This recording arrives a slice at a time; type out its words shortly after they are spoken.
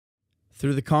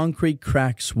Through the concrete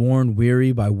cracks worn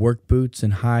weary by work boots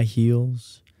and high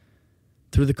heels.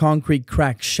 Through the concrete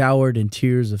cracks showered in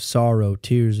tears of sorrow,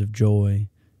 tears of joy.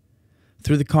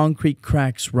 Through the concrete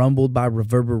cracks rumbled by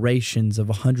reverberations of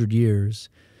 100 years,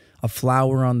 a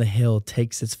flower on the hill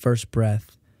takes its first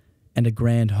breath, and a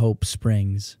grand hope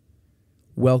springs.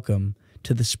 Welcome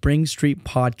to the Spring Street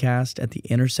podcast at the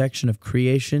intersection of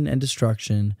creation and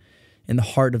destruction in the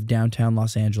heart of downtown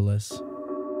Los Angeles.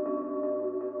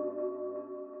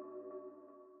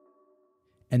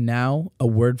 And now, a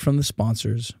word from the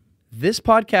sponsors. This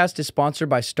podcast is sponsored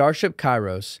by Starship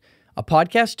Kairos, a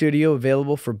podcast studio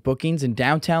available for bookings in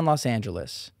downtown Los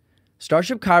Angeles.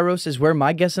 Starship Kairos is where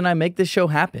my guests and I make this show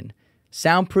happen.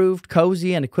 Soundproofed,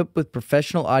 cozy, and equipped with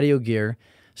professional audio gear,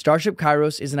 Starship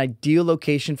Kairos is an ideal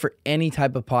location for any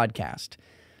type of podcast.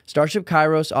 Starship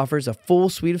Kairos offers a full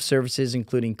suite of services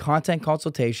including content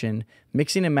consultation,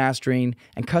 mixing and mastering,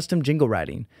 and custom jingle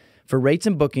writing. For rates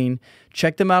and booking,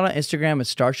 check them out on Instagram at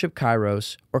Starship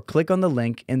Kairos or click on the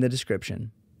link in the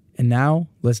description. And now,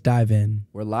 let's dive in.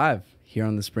 We're live here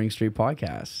on the Spring Street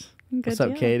podcast. What's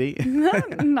up, Katie?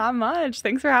 Not much.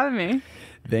 Thanks for having me.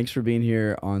 Thanks for being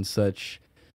here on such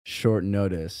short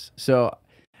notice. So,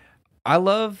 I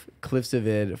love Cliffs of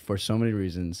Id for so many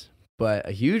reasons, but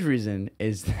a huge reason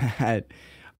is that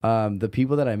the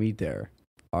people that I meet there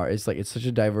it's such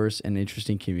a diverse and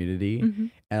interesting community,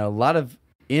 and a lot of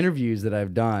interviews that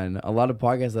I've done, a lot of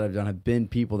podcasts that I've done have been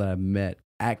people that I've met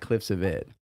at Cliffs of Id.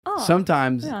 Oh,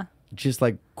 sometimes just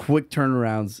like quick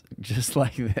turnarounds just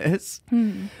like this.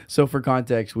 So for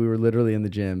context, we were literally in the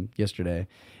gym yesterday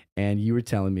and you were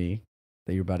telling me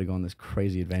that you're about to go on this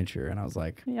crazy adventure, and I was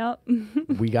like, yep.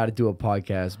 We got to do a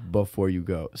podcast before you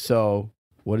go. So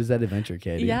what is that adventure,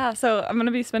 Katie? Yeah, so I'm going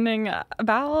to be spending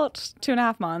about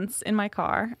 2.5 months in my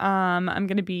car. I'm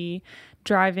going to be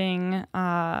driving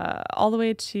all the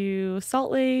way to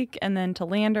Salt Lake and then to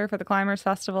Lander for the Climbers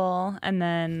Festival and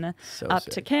then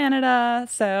to Canada.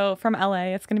 So from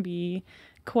LA, it's going to be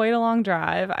quite a long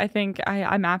drive. I think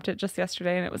I mapped it just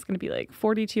yesterday and it was going to be like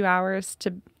 42 hours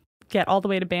to get all the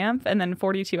way to Banff and then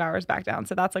 42 hours back down.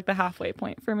 So that's like the halfway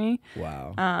point for me.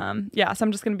 Wow. So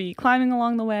I'm just going to be climbing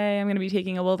along the way. I'm going to be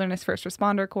taking a wilderness first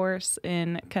responder course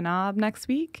in Kanab next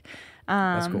week.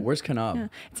 That's cool. Where's Kanab? Yeah.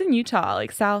 It's in Utah,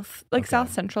 south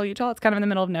central Utah. It's kind of in the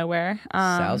middle of nowhere.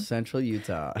 South central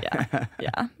Utah.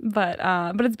 yeah.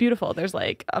 But it's beautiful. There's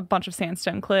like a bunch of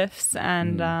sandstone cliffs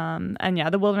and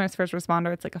the wilderness first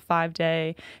responder. It's like a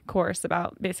 5-day course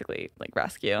about basically like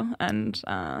rescue and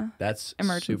that's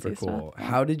emergency super cool. stuff.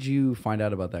 How did you find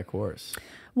out about that course?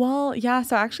 Well, yeah,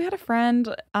 so I actually had a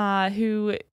friend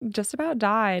who just about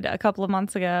died a couple of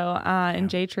months ago in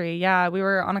J-Tree. Yeah, we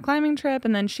were on a climbing trip,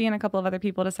 and then she and a couple of other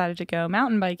people decided to go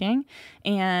mountain biking,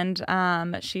 and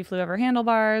she flew over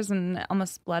handlebars and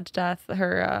almost bled to death.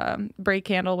 Her brake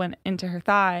handle went into her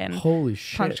thigh and holy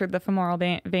shit, punctured the femoral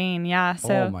vein. Yeah,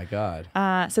 so oh my God.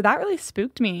 So that really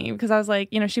spooked me because I was like,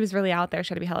 she was really out there.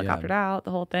 She had to be helicoptered out,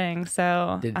 the whole thing.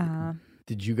 So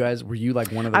Did you guys, were you like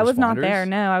one of those I was responders? not there.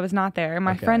 No, I was not there.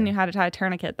 My friend knew how to tie a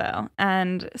tournament though.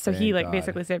 And so he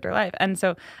basically saved her life. And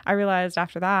so I realized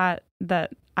after that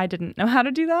I didn't know how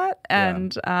to do that.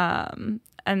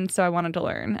 And so I wanted to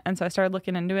learn. And so I started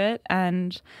looking into it.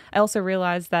 And I also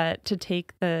realized that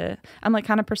I'm like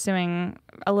kind of pursuing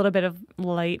a little bit of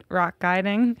light rock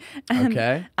guiding. And,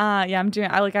 I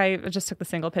just took the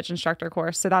single pitch instructor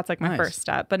course. So that's like my first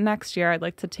step. But next year I'd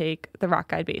like to take the rock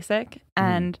guide basic.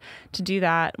 And to do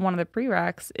that, one of the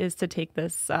prereqs is to take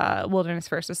this wilderness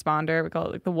first responder. We call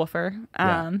it like the woofer.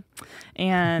 So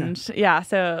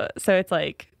it's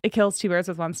like, it kills two birds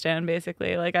with one stone,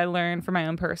 basically. Like I learned from my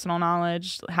own personal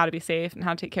knowledge how to be safe and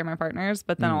how to take care of my partners.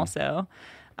 But then also,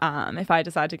 if I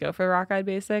decide to go for the rock guide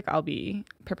basic, I'll be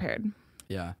prepared.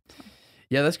 Yeah.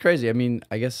 Yeah, that's crazy. I mean,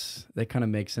 I guess that kind of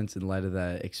makes sense in light of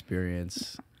that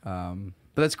experience.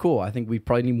 But that's cool. I think we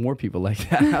probably need more people like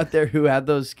that out there who have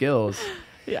those skills.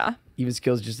 Yeah. Even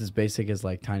skills just as basic as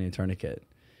like tying a tourniquet.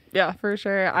 Yeah, for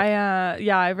sure.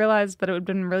 I realized that it would have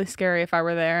been really scary if I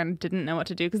were there and didn't know what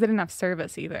to do because they didn't have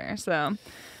service either. So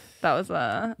that was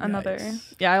another.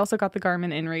 Nice. Yeah, I also got the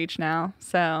Garmin InReach now.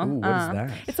 So what is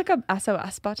that? It's like a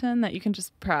SOS button that you can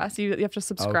just press. You have to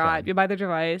subscribe. You buy their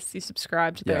device, you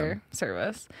subscribe to their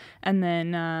service, and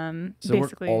then so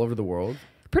basically all over the world.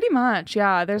 Pretty much,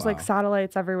 yeah. There's like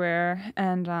satellites everywhere,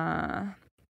 and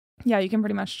you can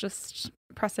pretty much just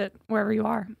press it wherever you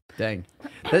are. Dang,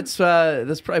 that's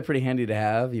probably pretty handy to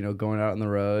have. Going out on the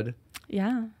road.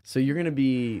 Yeah. So you're gonna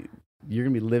be you're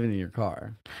going to be living in your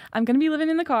car. I'm going to be living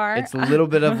in the car. It's a little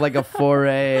bit of like a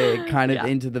foray kind of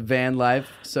into the van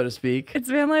life, so to speak. It's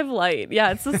van life light.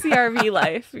 Yeah, it's the CRV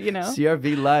life, you know.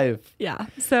 CRV life. Yeah.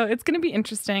 So it's going to be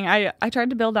interesting. I tried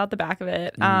to build out the back of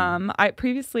it. I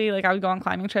previously, like, I would go on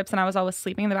climbing trips and I was always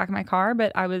sleeping in the back of my car,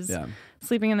 but I was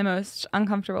sleeping in the most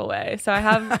uncomfortable way. So I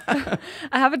have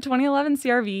I have a 2011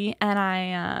 CRV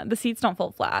and the seats don't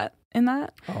fold flat in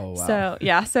that. Oh, wow. So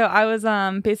yeah, so I was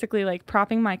basically like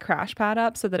propping my crash pad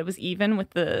up so that it was even with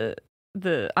the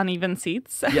uneven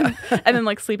seats. Yeah. And then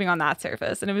like sleeping on that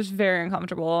surface, and it was very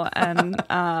uncomfortable. And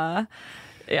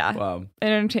yeah, wow.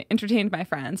 It entertained my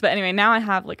friends. But anyway, now I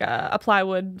have like a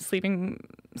plywood sleeping,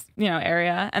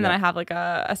 area, and then I have like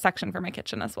a section for my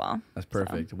kitchen as well. That's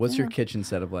perfect. So, what's your kitchen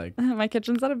setup like? My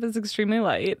kitchen setup is extremely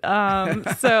light.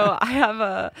 So I have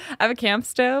a camp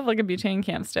stove, like a butane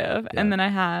camp stove, and then I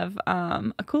have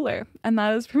a cooler, and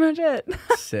that is pretty much it.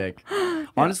 Sick.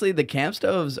 Honestly, the camp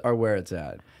stoves are where it's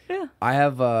at. Yeah. I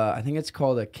have I think it's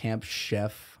called a Camp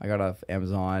Chef. I got it off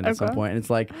Amazon at some point, and it's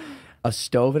like a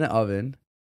stove and an oven.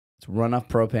 It's run off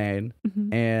propane,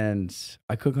 and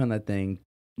I cook on that thing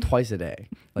twice a day.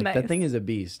 Like that thing is a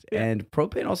beast, and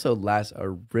propane also lasts a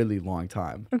really long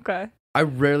time. Okay. I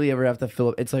rarely ever have to fill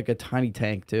up. It's like a tiny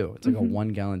tank too. It's like a 1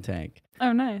 gallon tank.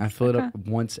 Oh, nice. I fill it up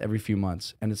once every few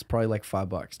months, and it's probably like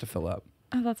 $5 to fill up.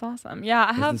 Oh, that's awesome. Yeah,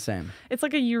 I have. It's insane. It's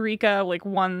like a Eureka, like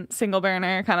one single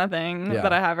burner kind of thing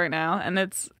that I have right now, and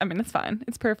it's fine.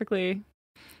 It's perfectly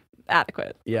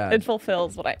adequate. Yeah, it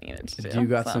fulfills what I need it to do. You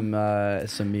got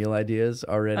some meal ideas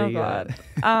already? Oh God.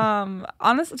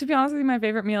 Honestly, to be honest with you, my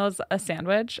favorite meal is a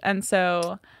sandwich, and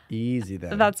so easy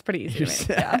then. That's pretty easy to make.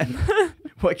 Yeah.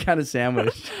 What kind of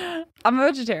sandwich? I'm a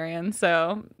vegetarian,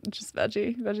 so just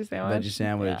veggie sandwich. Veggie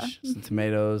sandwich. Yeah. Some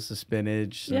tomatoes, some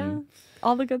spinach.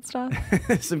 All the good stuff.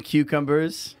 Some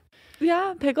cucumbers.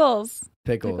 Yeah, pickles.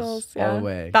 Pickles all the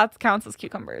way. That counts as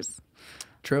cucumbers.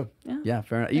 True. Yeah,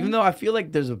 fair enough. Even though I feel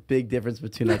like there's a big difference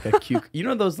between like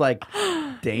a those like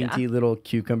dainty little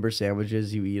cucumber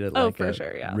sandwiches you eat at like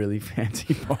a really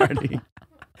fancy party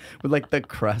with like the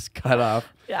crust cut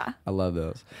off. Yeah. I love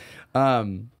those.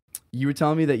 You were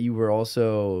telling me that you were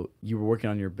working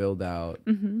on your build out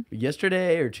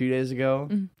yesterday or 2 days ago.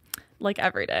 Like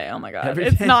every day. Oh my God.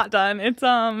 It's not done. It's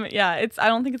I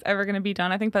don't think it's ever going to be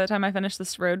done. I think by the time I finish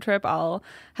this road trip, I'll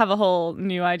have a whole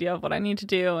new idea of what I need to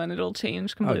do, and it'll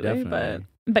change completely. Oh, definitely.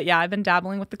 But yeah, I've been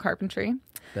dabbling with the carpentry.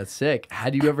 That's sick.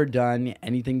 Had you ever done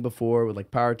anything before with like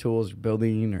power tools or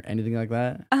building or anything like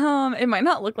that? It might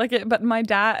not look like it, but my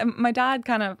dad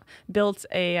kind of built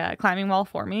a climbing wall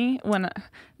for me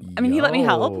he let me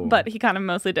help, but he kind of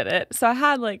mostly did it. So I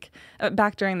had like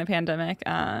back during the pandemic,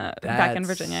 back in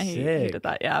Virginia, he did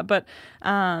that. Yeah. But,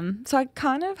 so I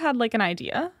kind of had like an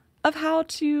idea of how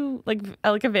to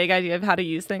like a vague idea of how to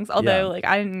use things, although like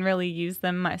I didn't really use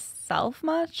them myself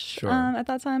much at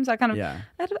that time, so I kind of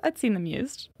I'd seen them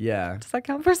used. Does that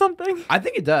count for something? I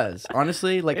think it does,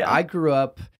 honestly. Like I grew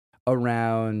up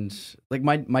around like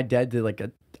my dad did like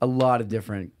a lot of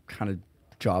different kind of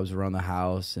jobs around the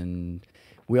house, and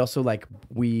we also like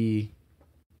we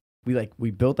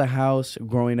built a house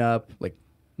growing up. Like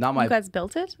you guys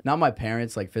built it? Not my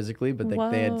parents, like physically, but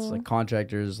like they had like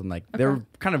contractors, and like they were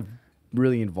kind of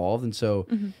really involved. And so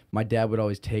my dad would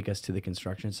always take us to the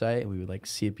construction site, and we would like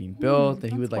see it being built,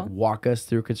 and he would like walk us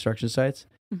through construction sites.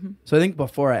 So I think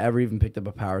before I ever even picked up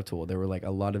a power tool, there were like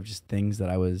a lot of just things that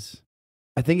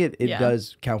I think it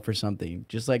does count for something,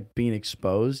 just like being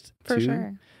exposed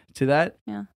to that.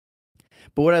 Yeah.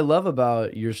 But what I love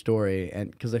about your story, and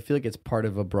because I feel like it's part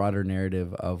of a broader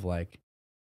narrative of like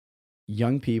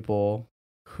young people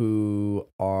who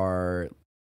are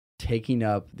taking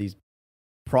up these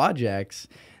projects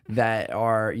that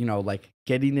are, like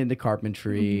getting into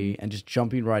carpentry and just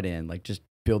jumping right in, like just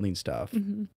building stuff,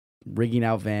 rigging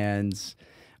out vans.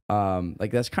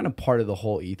 Like that's kind of part of the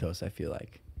whole ethos, I feel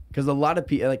like. Because a lot of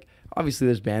people, like obviously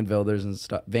there's van builders and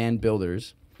stuff,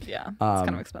 Yeah, it's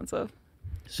kind of expensive.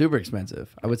 Super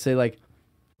expensive. I would say like,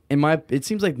 it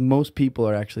seems like most people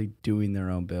are actually doing their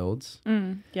own builds.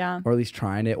 Yeah. Or at least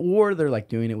trying it. Or they're like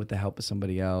doing it with the help of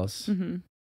somebody else.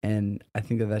 And I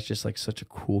think that that's just like such a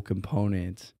cool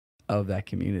component of that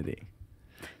community.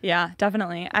 Yeah,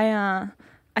 definitely. I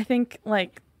think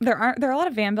like there are a lot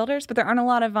of van builders, but there aren't a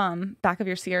lot of back of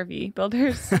your CRV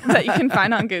builders that you can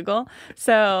find on Google.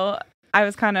 So I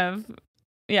was kind of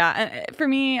and for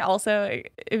me also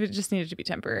it just needed to be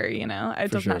temporary, it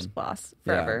doesn't have to last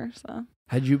forever. So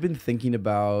had you been thinking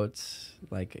about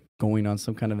like going on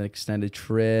some kind of an extended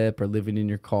trip or living in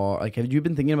your car? Like, have you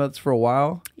been thinking about this for a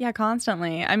while? Yeah,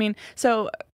 constantly. I mean, so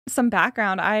some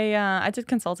background. I did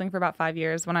consulting for about 5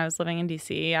 years when I was living in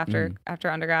DC after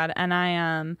undergrad, and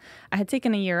I had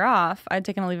taken a year off. I'd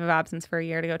taken a leave of absence for a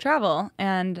year to go travel,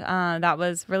 and that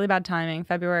was really bad timing.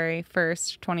 February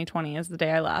 1st, 2020 is the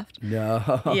day I left.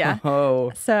 No. Yeah.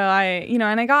 So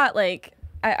and I got like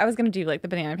I was gonna do like the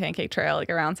Banana Pancake Trail like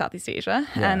around Southeast Asia,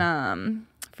 and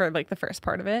for like the first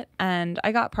part of it, and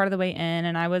I got part of the way in,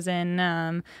 and I was in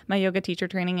my yoga teacher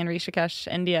training in Rishikesh,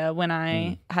 India, when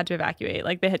I had to evacuate.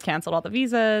 Like they had canceled all the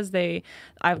visas.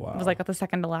 I was like at the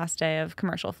second to last day of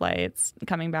commercial flights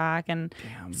coming back, and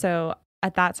so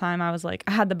at that time I was like,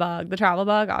 I had the travel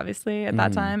bug, obviously at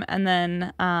that time, and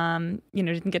then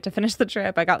didn't get to finish the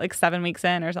trip. I got like 7 weeks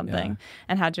in or something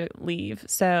and had to leave.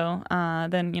 So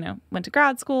then went to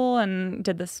grad school and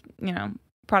did this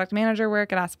product manager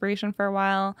work at Aspiration for a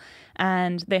while,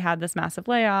 and they had this massive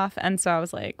layoff, and so I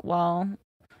was like, well,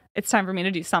 it's time for me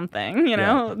to do something,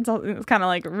 It's kind of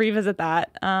like revisit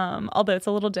that, although it's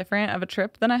a little different of a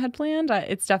trip than I had planned.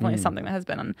 It's definitely something that has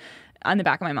been on the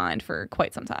back of my mind for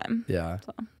quite some time.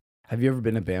 Have you ever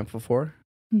been to Banff before?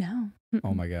 No.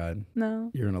 Oh my god,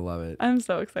 no, you're gonna love it. I'm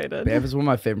so excited. Banff is one of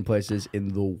my favorite places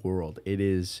in the world. It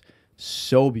is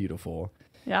so beautiful.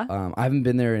 Yeah. I haven't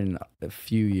been there in a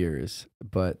few years,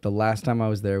 but the last time I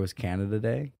was there was Canada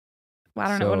Day. Well, I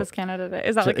don't know, what is Canada Day?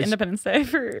 Is that like Independence Day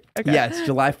for? Okay. Yeah, it's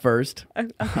July 1st.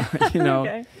 Okay.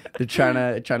 Okay. They're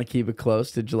trying to keep it close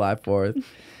to July 4th,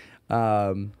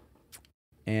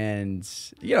 and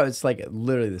it's like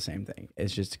literally the same thing.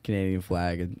 It's just a Canadian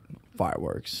flag and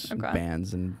fireworks, and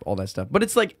bands, and all that stuff. But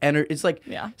it's like it's like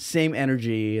same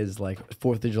energy as like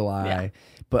 4th of July. Yeah.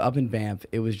 But up in Banff,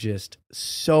 it was just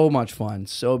so much fun,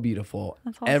 so beautiful.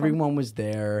 That's awesome. Everyone was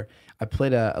there. I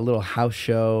played a little house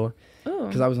show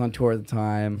because I was on tour at the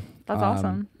time. That's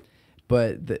awesome.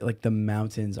 But the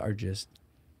mountains are just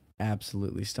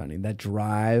absolutely stunning. That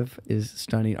drive is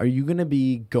stunning. Are you going to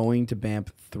be going to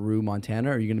Banff through Montana,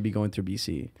 or are you going to be going through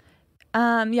BC?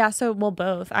 So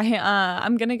both.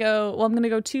 I'm gonna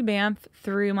go to Banff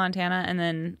through Montana and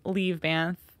then leave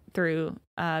Banff through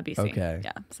BC. Okay.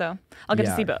 Yeah. So I'll get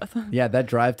to see both. Yeah, that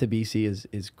drive to BC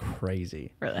is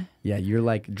crazy. Really? Yeah, you're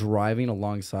like driving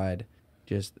alongside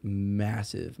just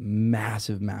massive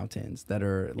mountains that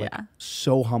are like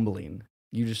so humbling.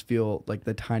 You just feel like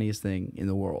the tiniest thing in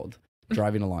the world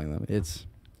driving along them. It's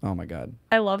oh my god.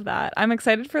 I love that. I'm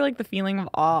excited for like the feeling of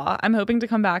awe. I'm hoping to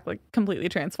come back like completely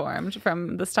transformed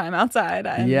from this time outside.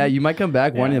 Yeah, you might come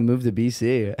back wanting to move to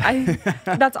BC.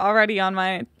 That's already on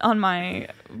my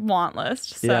want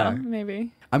list. So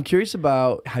maybe. I'm curious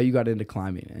about how you got into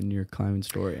climbing and your climbing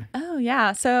story. Oh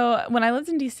yeah. So when I lived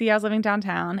in DC, I was living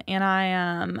downtown, and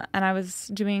I was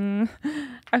doing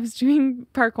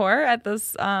parkour at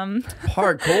this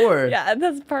parkour. Yeah, at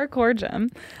this parkour gym.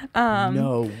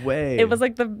 No way. It was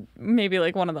like maybe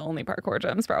like one of the only parkour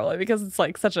gyms, probably, because it's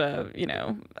like such a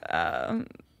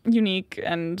unique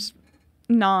and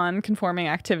non-conforming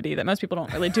activity that most people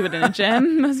don't really do it in a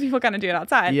gym. Most people kind of do it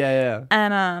outside. Yeah.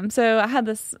 And so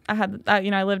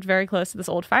I lived very close to this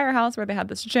old firehouse where they had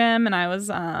this gym, and I was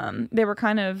they were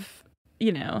kind of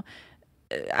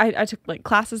I took like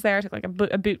classes there. I took like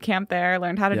a boot camp there,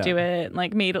 learned how to do it,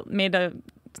 like made a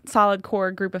solid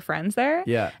core group of friends there.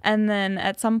 Yeah. And then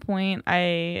at some point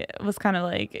I was kind of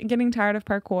like getting tired of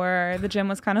parkour. The gym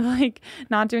was kind of like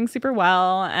not doing super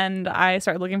well, and I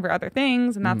started looking for other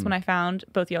things, and that's when I found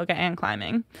both yoga and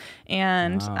climbing.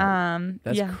 And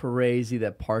that's crazy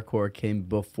that parkour came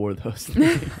before those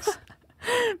things.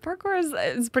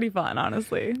 Parkour is pretty fun,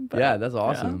 honestly. But, yeah, that's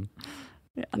awesome.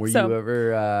 Yeah. Were you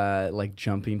ever like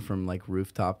jumping from like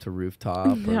rooftop to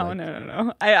rooftop?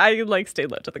 No. I like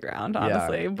stayed low to the ground,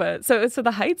 honestly. But so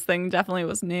the heights thing definitely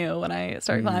was new when I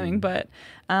started climbing. But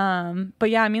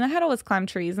yeah, I mean, I had always climbed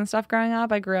trees and stuff growing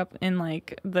up. I grew up in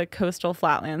like the coastal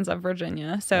flatlands of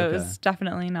Virginia, so it was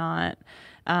definitely not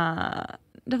a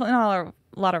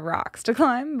lot of rocks to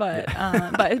climb, but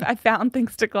I found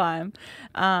things to climb.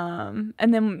 And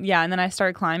then I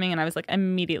started climbing, and I was like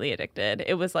immediately addicted.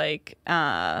 It was like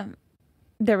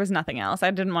there was nothing else.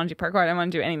 I didn't want to do parkour. I didn't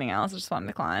want to do anything else. I just wanted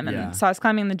to climb. And so I was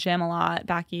climbing in the gym a lot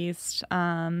back east.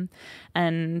 And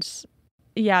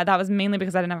yeah, that was mainly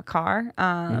because I didn't have a car.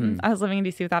 I was living in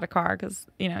DC without a car because,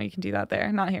 you can do that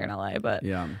there. Not here in LA, but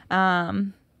yeah.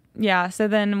 So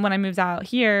then when I moved out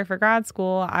here for grad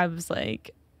school, I was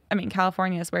like, I mean,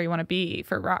 California is where you want to be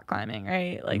for rock climbing,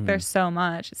 right? Like there's so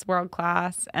much. It's world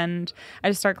class. And I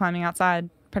just started climbing outside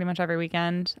pretty much every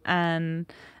weekend.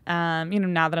 And,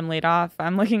 now that I'm laid off,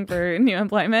 I'm looking for new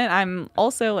employment. I'm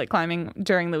also like climbing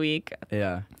during the week.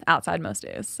 Yeah. Outside most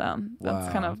days. So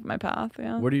that's kind of my path.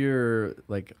 Yeah. What are your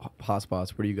like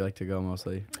hotspots? Where do you like to go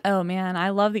mostly? Oh man,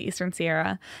 I love the Eastern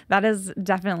Sierra. That is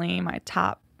definitely my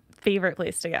top favorite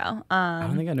place to go. I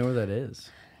don't think I know where that is.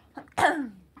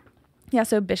 Yeah,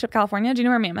 so Bishop, California. Do you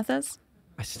know where Mammoth is?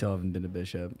 I still haven't been to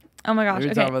Bishop. Oh my gosh. We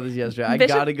were talking about this yesterday.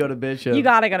 Bishop, I gotta go to Bishop. You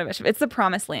gotta go to Bishop. It's the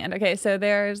promised land. Okay, so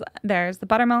there's the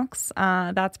buttermilks.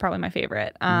 That's probably my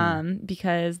favorite.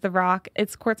 Because the rock,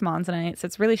 it's quartz monzonite, so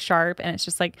it's really sharp, and it's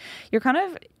just like you're kind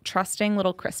of trusting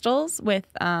little crystals with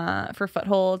for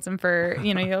footholds and for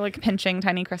you're like pinching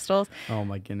tiny crystals. Oh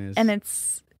my goodness. And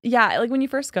it's like when you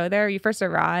first go there, you first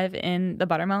arrive in the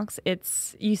buttermilks,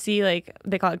 you see like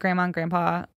they call it Grandma and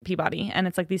Grandpa Peabody, and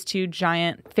it's like these two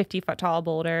giant 50-foot tall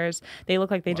boulders. They look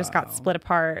like they just got split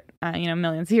apart,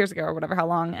 millions of years ago or whatever, how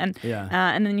long. And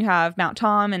and then you have Mount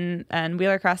Tom and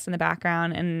Wheeler Crest in the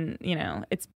background, and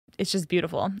it's just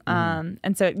beautiful.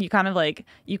 And so you kind of like,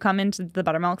 you come into the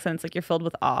buttermilks and it's like you're filled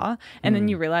with awe. And then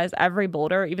you realize every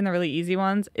boulder, even the really easy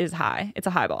ones, is high. It's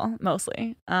a high ball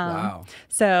mostly. Wow.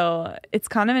 So it's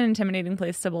kind of an intimidating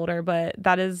place to boulder, but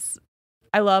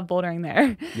I love bouldering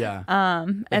there. Yeah.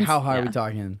 And how high are we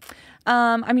talking?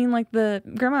 I mean, like the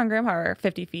Grandma and Grandpa are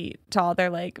 50 feet tall. They're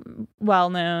like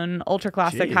well-known,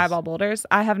 ultra-classic highball boulders.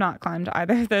 I have not climbed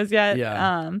either of those yet.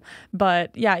 Yeah.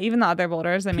 But yeah, even the other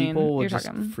boulders, People will you're just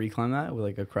talking free climb that with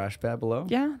like a crash pad below?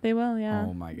 Yeah, they will, yeah.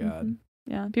 Oh my God.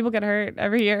 Mm-hmm. Yeah, people get hurt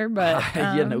every year, but...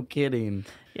 yeah, no kidding.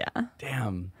 Yeah.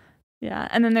 Damn. Yeah,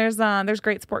 and then there's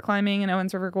great sport climbing in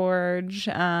Owens River Gorge,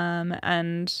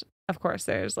 and of course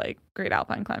there's like great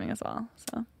alpine climbing as well,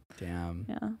 so... Damn.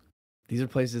 Yeah. These are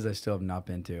places I still have not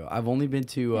been to. I've only been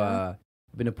to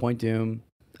Point Doom.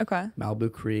 Okay.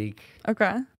 Malibu Creek.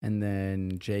 Okay. And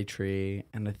then J Tree,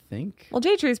 and I think. Well,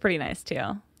 J Tree is pretty nice too.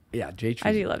 Yeah, J Tree.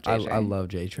 I do love J Tree. I love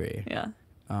J Tree. Yeah.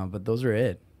 But those are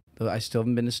it. I still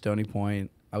haven't been to Stony Point.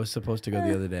 I was supposed to go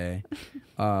the other day.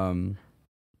 And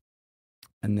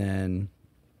then,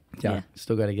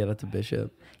 still got to get up to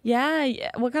Bishop. Yeah.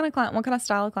 What kind of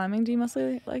style of climbing do you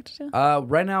mostly like to do?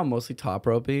 Right now, mostly top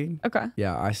roping. Okay.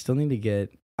 Yeah, I still need to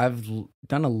get. I've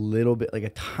done a little bit, like a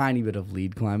tiny bit of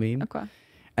lead climbing. Okay.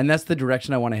 And that's the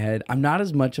direction I want to head. I'm not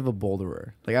as much of a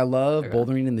boulderer. Like I love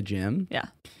bouldering in the gym. Yeah.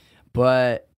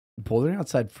 But bouldering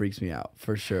outside freaks me out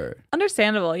for sure.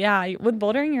 Understandable. Yeah. With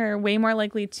bouldering, you're way more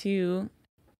likely to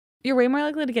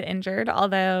get injured,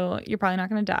 although you're probably not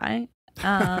going to die.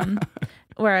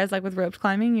 Whereas like with rope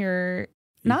climbing, you're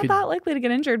not that likely to get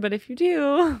injured, but if you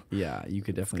do, yeah, you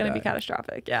could definitely. It's going to be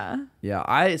catastrophic. Yeah. Yeah.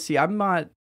 I'm not.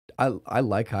 I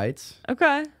like heights.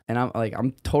 Okay. And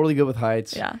I'm totally good with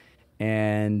heights. Yeah.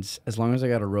 And as long as I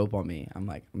got a rope on me,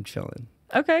 I'm chilling.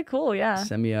 Okay, cool. Yeah.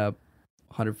 Send me up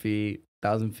 100 feet,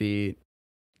 1,000 feet.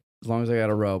 As long as I got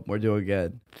a rope, we're doing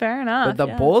good. Fair enough. But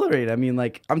the bouldering, I mean,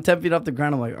 like, I'm 10 feet off the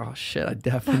ground. I'm like, oh, shit, I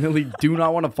definitely do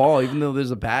not want to fall, even though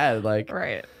there's a pad. Like,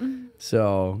 right.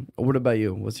 So, what about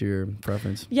you? What's your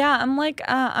preference? Yeah,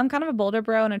 I'm kind of a boulder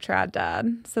bro and a trad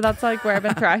dad. So that's like where I've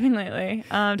been thriving lately.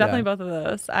 Definitely both of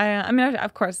those. I mean,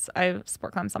 of course, I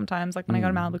sport climb sometimes, like when I go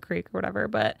to Malibu Creek or whatever.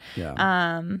 But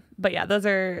yeah, those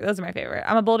are my favorite.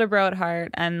 I'm a boulder bro at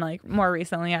heart, and like more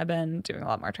recently, I've been doing a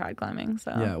lot more trad climbing.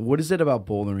 So yeah, what is it about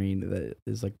bouldering that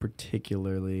is like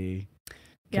particularly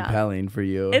compelling for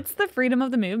you? It's the freedom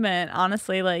of the movement,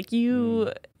 honestly. Like you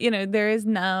know, there's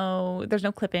no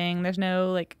clipping, there's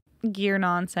no like gear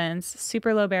nonsense,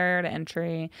 super low barrier to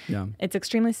entry. Yeah. It's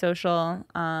extremely social.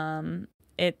 I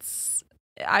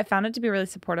found it to be a really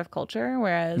supportive culture,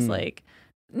 whereas like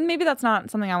maybe that's not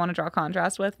something I want to draw a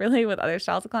contrast with really with other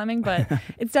styles of climbing, but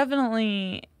it's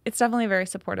definitely a very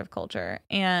supportive culture.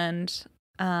 And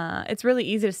it's really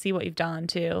easy to see what you've done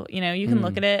too. You know, you can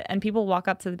look at it, and people walk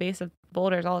up to the base of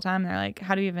boulders all the time. They're like,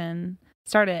 how do you even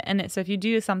start it? And so if you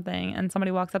do something and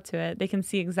somebody walks up to it, they can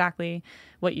see exactly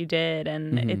what you did.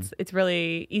 And it's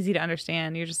really easy to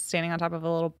understand. You're just standing on top of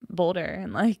a little boulder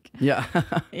and like,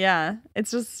 yeah,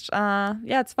 it's just,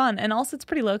 it's fun. And also it's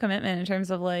pretty low commitment in terms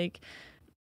of like,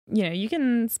 you know, you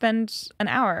can spend an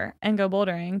hour and go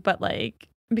bouldering, but like,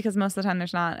 because most of the time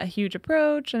there's not a huge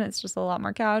approach and it's just a lot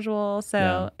more casual.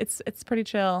 So it's pretty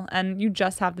chill, and you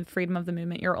just have the freedom of the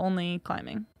movement. You're only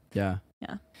climbing. Yeah.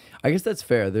 Yeah. I guess that's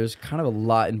fair. There's kind of a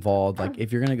lot involved. Like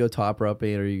if you're going to go top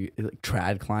roping or you like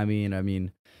trad climbing, I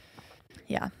mean,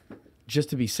 yeah, just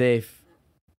to be safe,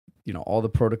 you know, all the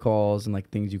protocols and like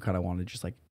things you kind of want to just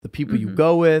like the people you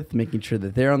go with, making sure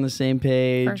that they're on the same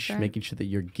page, making sure that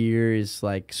your gear is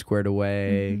like squared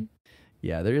away.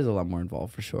 Yeah, there is a lot more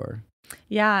involved for sure.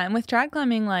 Yeah, and with trad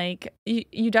climbing, like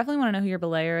you definitely want to know who your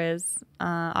belayer is,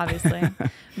 obviously,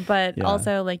 but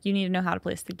also like you need to know how to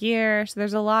place the gear. So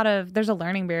there's a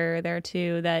learning barrier there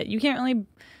too that you can't really.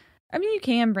 I mean, you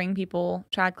can bring people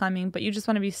trad climbing, but you just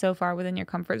want to be so far within your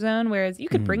comfort zone. Whereas you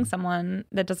could bring someone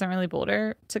that doesn't really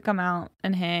boulder to come out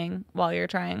and hang while you're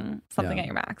trying something at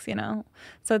your max, you know?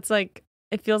 So it's like,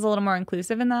 it feels a little more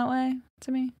inclusive in that way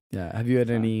to me. Yeah. Have you had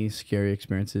any scary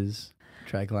experiences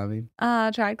trad climbing?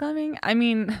 Trad climbing? I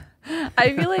mean,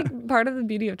 I feel like part of the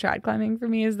beauty of trad climbing for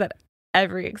me is that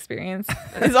every experience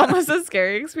is almost a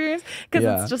scary experience.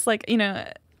 Because it's just like, you know,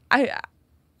 I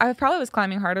probably was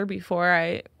climbing harder before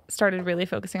I started really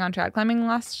focusing on trad climbing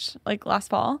last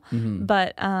fall,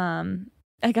 but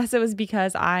I guess it was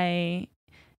because I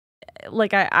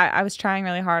was trying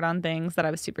really hard on things that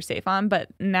I was super safe on, but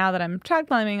now that I'm trad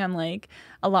climbing, I'm like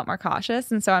a lot more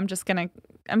cautious, and so I'm kind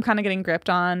of getting gripped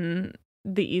on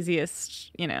the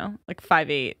easiest, you know, like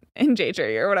 5'8" in J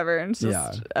tree or whatever, and it's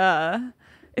just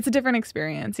it's a different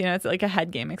experience, you know. It's like a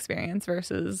head game experience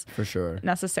versus for sure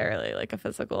necessarily like a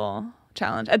physical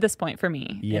challenge at this point for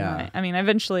me. I mean,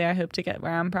 eventually I hope to get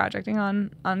where I'm projecting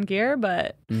on gear,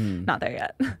 but not there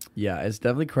yet. Yeah, it's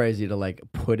definitely crazy to like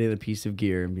put in a piece of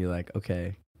gear and be like,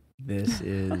 okay, this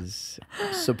is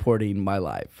supporting my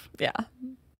life. Yeah.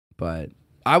 But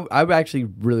I actually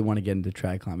really want to get into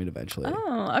trad climbing eventually.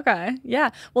 Oh, okay. Yeah.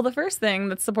 Well, the first thing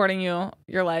that's supporting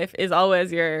your life is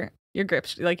always your grip,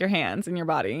 like your hands and your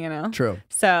body, you know? True.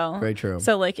 So very true.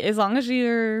 So like as long as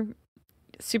you're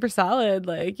super solid,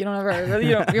 like you don't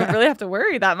really have to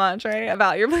worry that much, right,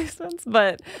 about your placements,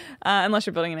 but unless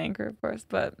you're building an anchor, of course.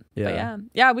 But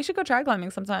yeah, we should go trad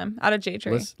climbing sometime out of J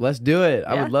tree. Let's do it.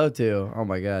 I would love to. Oh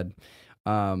my god.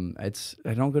 I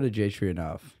don't go to J tree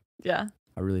enough. Yeah.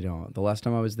 I really don't. The last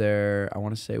time I was there, I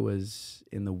want to say was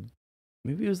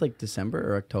maybe it was like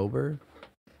December or October.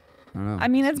 I don't know. I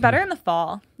mean, it's better in the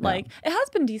fall. Like it has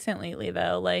been decent lately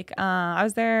though. Like I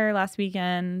was there last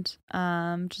weekend,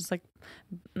 just like,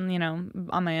 you know,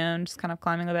 on my own, just kind of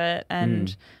climbing a bit,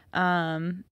 and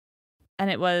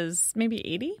it was maybe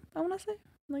 80, I want to say.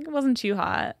 Like it wasn't too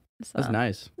hot. So that's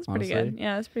nice. It's pretty good.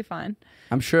 Yeah, it's pretty fine.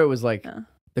 I'm sure it was like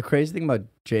the crazy thing about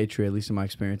J tree, at least in my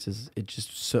experience, is it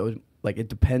just so like it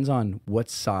depends on what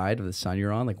side of the sun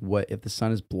you're on. Like what if the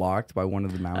sun is blocked by one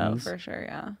of the mountains? Oh, for sure,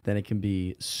 yeah. Then it can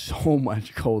be so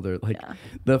much colder. Like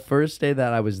the first day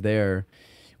that I was there,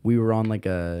 we were on like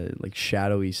a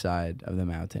shadowy side of the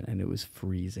mountain, and it was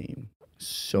freezing.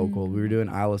 So cold. We were doing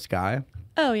Isle of Skye.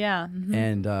 Oh yeah.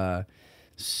 And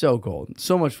so cold.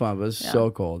 So much fun, but it was so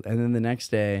cold. And then the next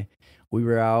day, we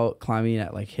were out climbing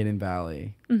at like Hidden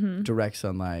Valley, direct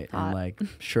sunlight, and like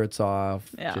shirts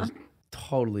off, just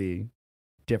totally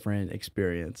different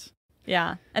experience.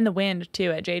 Yeah, and the wind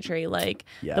too at J tree, like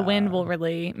the wind will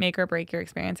really make or break your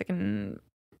experience. It can,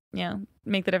 you know,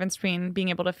 make the difference between being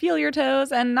able to feel your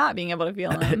toes and not being able to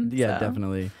feel them.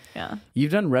 Definitely. Yeah.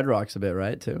 You've done Red Rocks a bit,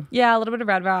 right, too? Yeah, a little bit of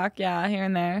Red Rock, here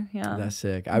and there. Yeah. That's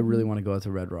sick. I really want to go out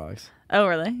to Red Rocks. Oh,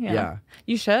 really? Yeah.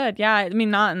 You should. Yeah. I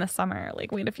mean, not in the summer.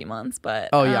 Like, wait a few months, but.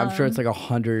 Oh, yeah. I'm sure it's like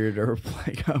 100 or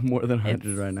like more than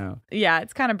 100 right now. Yeah.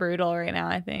 It's kind of brutal right now,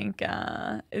 I think.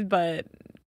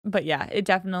 But yeah, it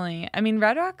definitely. I mean,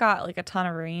 Red Rock got like a ton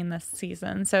of rain this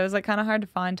season, so it was like kind of hard to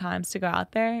find times to go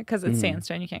out there because it's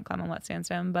sandstone. You can't climb on wet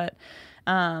sandstone, but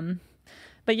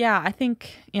yeah, I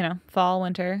think, you know, fall,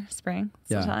 winter, spring, it's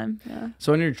the time. Yeah.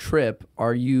 So on your trip,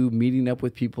 are you meeting up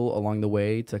with people along the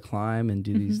way to climb and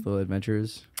do these little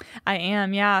adventures? I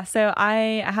am, yeah. So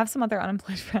I have some other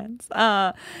unemployed friends,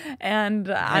 and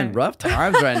rough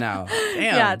times right now.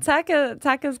 Damn. Yeah,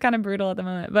 tech is kind of brutal at the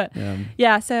moment, but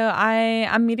so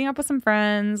I'm meeting up with some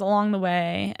friends along the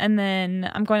way, and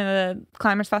then I'm going to the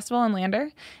Climbers Festival in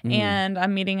Lander, and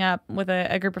I'm meeting up with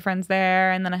a group of friends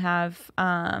there, and then I have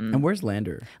and where's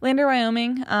Lander? Lander,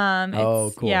 Wyoming.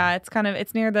 Cool. Yeah,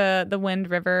 it's near the Wind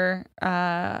River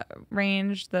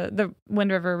range, the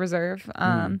Wind River Reserve,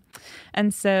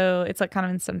 and so it's like kind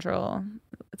of in central.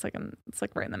 It's like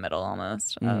right in the middle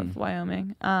almost of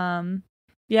Wyoming. So I'm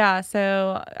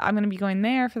gonna be going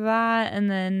there for that,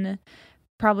 and then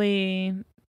probably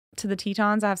to the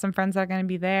Tetons. I have some friends that are going to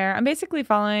be there. I'm basically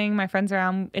following my friends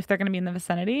around if they're going to be in the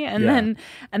vicinity, and then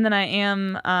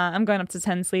I'm going up to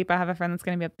 10 Sleep. I have a friend that's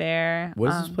going to be up there.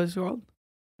 What is this place called?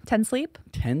 10 Sleep.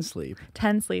 10 Sleep.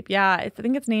 10 Sleep. Yeah, I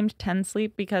think it's named 10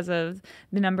 Sleep because of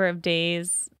the number of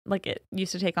days like it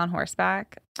used to take on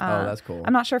horseback. That's cool.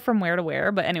 I'm not sure from where to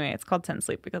where, but anyway, it's called 10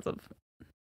 Sleep because of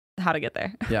how to get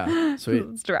there. Yeah, sweet.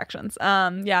 It's directions.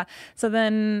 So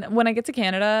then when I get to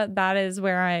Canada, that is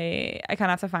where I kind of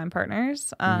have to find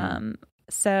partners.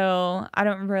 So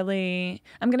I'm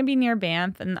going to be near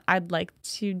Banff, and I'd like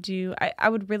to do, I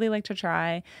would really like to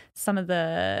try some of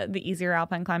the easier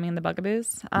alpine climbing and the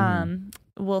bugaboos.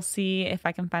 We'll see if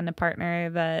I can find a partner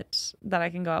that I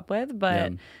can go up with.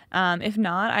 But if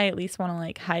not, I at least want to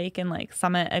like hike and like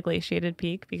summit a glaciated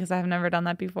peak, because I've never done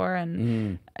that before.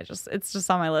 And it's just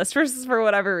on my list for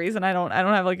whatever reason. I don't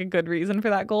have like a good reason for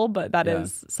that goal, but that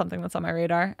is something that's on my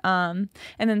radar. And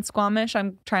then Squamish,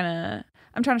 I'm trying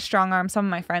to strong arm some of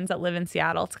my friends that live in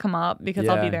Seattle to come up, because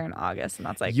I'll be there in August, and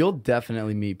that's like, you'll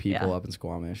definitely meet people up in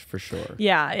Squamish for sure.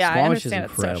 Yeah, Squamish I understand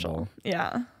is incredible. It's social.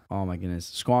 Yeah. Oh my goodness,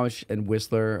 Squamish and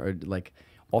Whistler are like,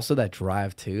 also that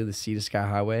drive too, the Sea to Sky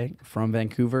Highway from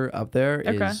Vancouver up there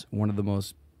is one of the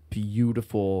most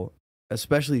beautiful,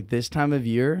 especially this time of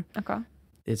year. Okay.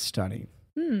 It's stunning.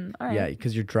 All right. Yeah,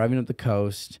 because you're driving up the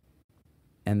coast,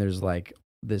 and there's like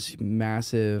this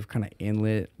massive kind of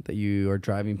inlet that you are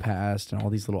driving past, and all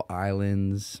these little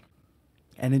islands.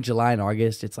 And in July and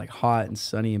August, it's like hot and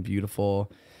sunny and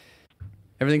beautiful.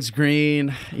 Everything's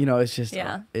green. It's just,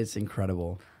 it's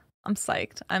incredible. I'm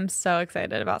psyched. I'm so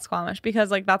excited about Squamish, because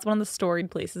like that's one of the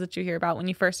storied places that you hear about when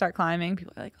you first start climbing.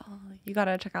 People are like, oh, you got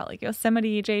to check out like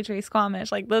Yosemite, J-Tree,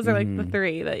 Squamish. Like those are like the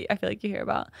three that I feel like you hear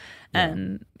about.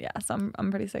 And so I'm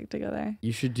pretty psyched to go there.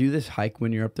 You should do this hike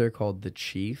when you're up there called the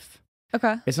Chief.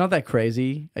 Okay. It's not that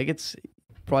crazy. Like it's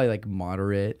probably like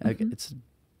moderate. Like, it's a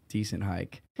decent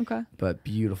hike. Okay. But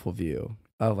beautiful view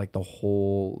of like the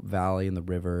whole valley and the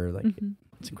river. Like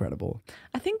it's incredible.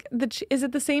 I think is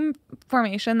it the same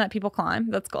formation that people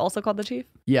climb that's also called the Chief?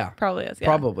 Yeah. Probably is. Yeah.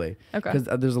 Probably. Okay.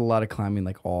 Because there's a lot of climbing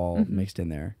like all mixed in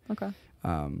there. Okay.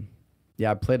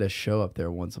 Yeah, I played a show up there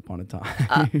once upon a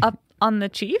time. Up on the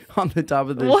Chief? On the top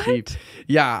of the Chief.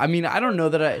 Yeah. I mean, I don't know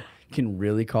that I can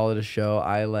really call it a show.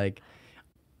 I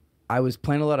was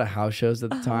playing a lot of house shows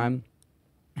at the time,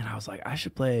 and I was like,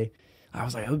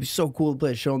 it would be so cool to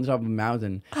play a show on the top of a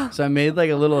mountain. So I made like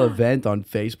a little event on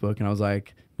Facebook, and I was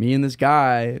like, me and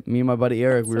my buddy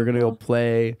Eric, we were going to go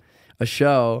play a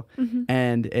show,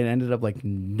 and it ended up like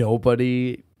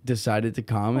nobody decided to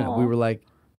come. And we were like,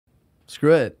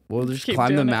 screw it. We'll just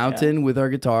climb the mountain with our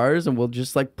guitars, and we'll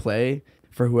just like play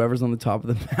for whoever's on the top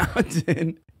of the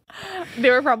mountain. They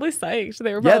were probably psyched.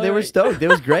 They were stoked. It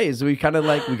was great. So we kind of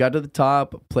like, we got to the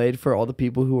top, played for all the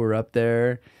people who were up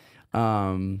there.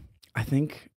 I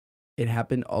think it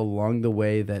happened along the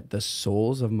way that the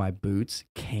soles of my boots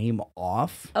came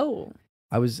off. Oh.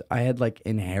 I had like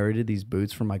inherited these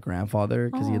boots from my grandfather,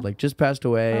 because he had like just passed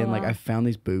away, and like I found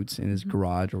these boots in his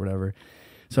garage or whatever.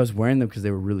 So I was wearing them because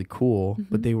they were really cool,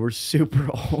 but they were super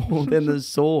old, and the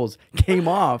soles came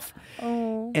off.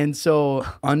 Oh. And so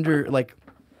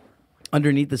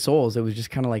underneath the soles, it was just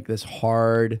kind of like this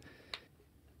hard,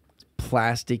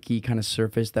 plasticky kind of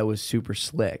surface that was super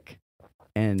slick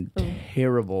and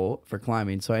terrible for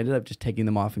climbing. So I ended up just taking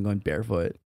them off and going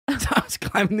barefoot. So I was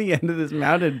climbing the end of this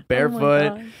mountain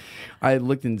barefoot. I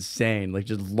looked insane, like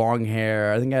just long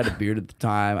hair. I think I had a beard at the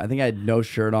time. I think I had no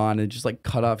shirt on and just like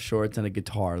cut off shorts and a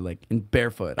guitar, like in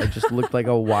barefoot. I just looked like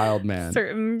a wild man.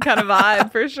 Certain kind of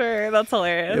vibe for sure. That's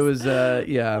hilarious. It was,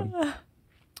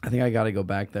 I think I got to go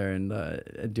back there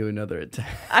and do another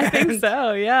attempt. I think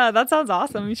so. Yeah, that sounds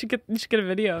awesome. You should get a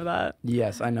video of that.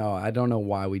 Yes, I know. I don't know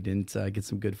why we didn't get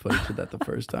some good footage of that the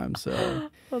first time. So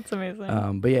that's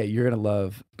amazing. But yeah, you're gonna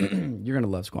love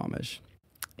Squamish.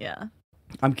 Yeah.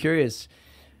 I'm curious,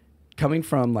 coming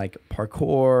from like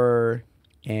parkour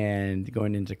and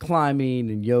going into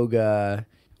climbing and yoga,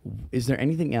 is there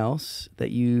anything else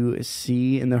that you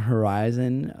see in the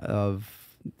horizon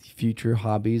of future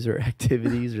hobbies or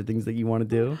activities or things that you want to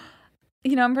do?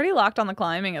 I'm pretty locked on the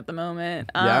climbing at the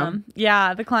moment.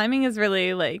 Yeah, the climbing is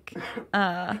really like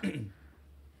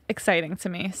exciting to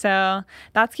me. So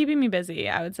that's keeping me busy,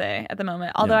 I would say, at the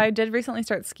moment. Although I did recently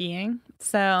start skiing.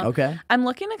 So I'm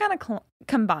looking to kind of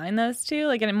combine those two,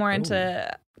 like getting more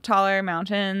into taller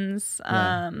mountains,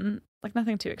 like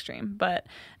nothing too extreme. But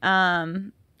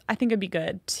I think it'd be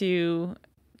good to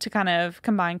kind of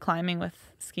combine climbing with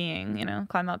skiing,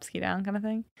 climb up, ski down kind of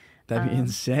thing. That'd be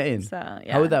insane. So,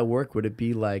 yeah. How would that work? Would it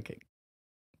be like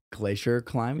glacier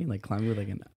climbing, like climbing with like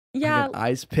an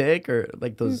ice pick, or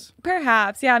like those?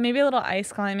 Perhaps, yeah, maybe a little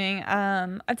ice climbing.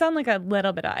 I've done like a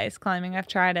little bit of ice climbing. I've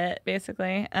tried it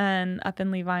basically, and up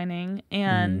in Lee Vining,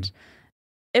 and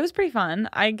it was pretty fun.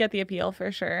 I get the appeal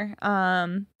for sure.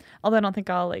 Although I don't think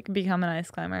I'll like become an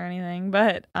ice climber or anything,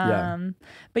 but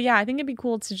yeah, I think it'd be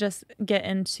cool to just get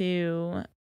into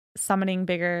summiting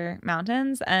bigger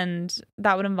mountains, and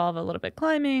that would involve a little bit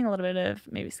climbing, a little bit of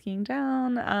maybe skiing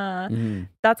down.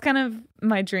 That's kind of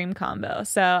my dream combo.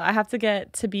 So I have to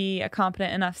get to be a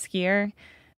competent enough skier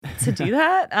to do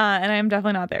that. And I'm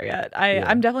definitely not there yet.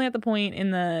 I'm definitely at the point in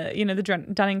the, the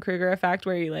Dunning-Kruger effect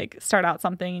where you like start out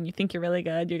something and you think you're really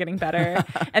good, you're getting better.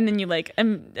 And then you like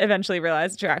eventually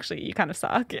realize that you kind of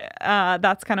suck.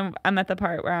 That's kind of, I'm at the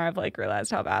part where I've like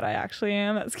realized how bad I actually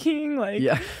am at skiing. Like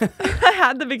I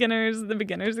had the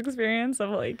beginner's experience of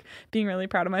like being really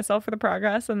proud of myself for the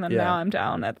progress. And then now I'm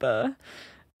down at the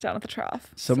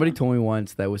trough. Somebody told me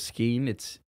once that with skiing,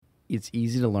 it's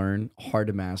easy to learn, hard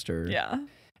to master. Yeah.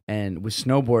 And with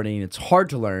snowboarding, it's hard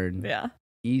to learn. Yeah.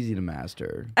 Easy to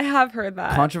master. I have heard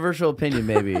that. Controversial opinion,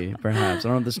 maybe, perhaps. I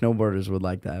don't know if the snowboarders would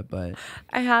like that, but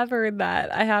I have heard that.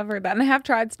 And I have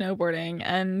tried snowboarding.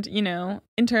 And,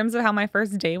 in terms of how my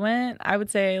first day went, I would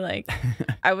say like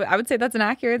I would say that's an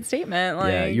accurate statement.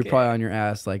 Like, yeah, you're probably on your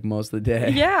ass like most of the day.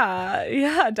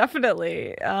 Yeah,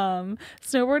 definitely.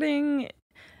 Snowboarding,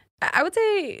 I would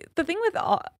say the thing with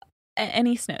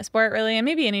any snow sport really, and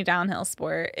maybe any downhill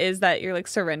sport, is that you're like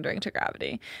surrendering to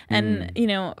gravity. And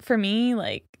for me,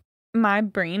 like my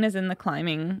brain is in the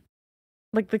climbing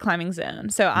zone,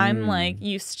 so I'm like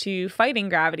used to fighting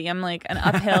gravity. I'm like an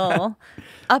uphill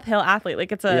athlete.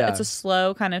 Like it's a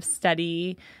slow kind of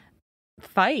steady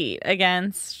fight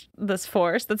against this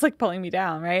force that's like pulling me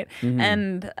down, right?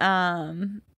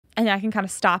 And I can kind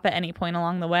of stop at any point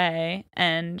along the way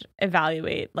and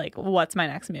evaluate like what's my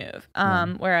next move.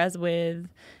 Whereas with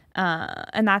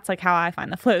and that's like how I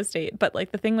find the flow state. But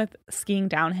like the thing with skiing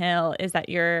downhill is that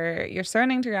you're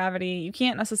surrendering to gravity. You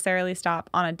can't necessarily stop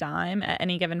on a dime at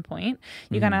any given point.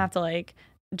 You kind of have to like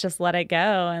just let it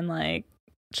go and like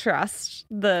trust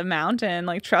the mountain,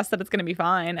 like trust that it's going to be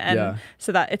fine. And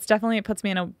so that it puts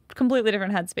me in a completely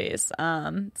different headspace.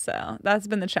 So that's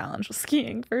been the challenge with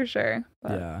skiing for sure.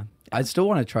 But, I still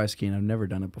want to try skiing. I've never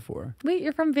done it before. Wait,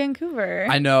 you're from Vancouver.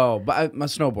 I know, but I'm a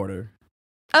snowboarder.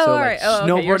 Oh, so, all right.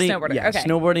 Okay. You're a snowboarder. Yeah,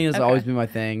 snowboarding has always been my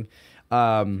thing.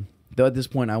 Though at this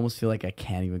point, I almost feel like I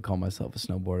can't even call myself a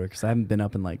snowboarder because I haven't been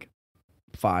up in like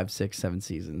 5, 6, 7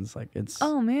 seasons. Like it's.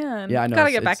 Oh man. Yeah, I know.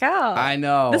 Gotta get back out. I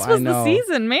know. This was the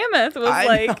season. Mammoth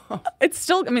was it's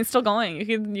still. It's still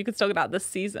going. You could still get out this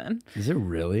season. Is it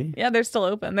really? Yeah, they're still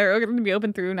open. They're going to be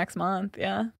open through next month.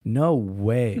 Yeah. No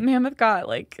way. Mammoth got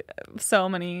like so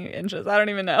many inches. I don't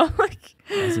even know. Like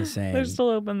that's insane. They're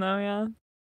still open though. Yeah.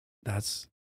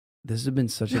 This has been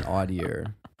such an odd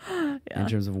year in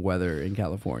terms of weather in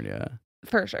California.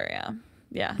 For sure. Yeah.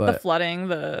 Yeah, but the flooding,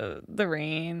 the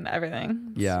rain,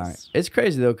 everything. It's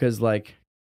crazy though, because like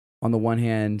on the one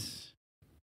hand,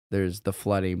 there's the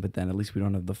flooding, but then at least we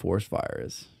don't have the forest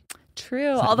fires.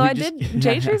 True. Although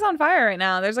J Tree's on fire right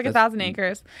now. There's like 1,000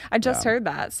 acres. I just heard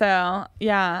that. So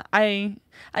yeah, I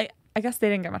guess they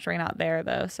didn't get much rain out there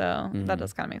though, so that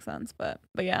does kind of make sense. But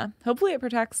yeah, hopefully it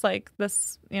protects like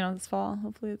this, this fall.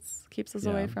 Hopefully it keeps us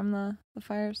away from the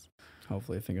fires.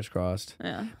 Hopefully, fingers crossed.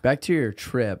 Yeah. Back to your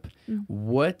trip.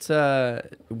 Where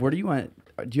do you want?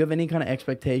 Do you have any kind of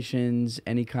expectations?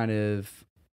 Any kind of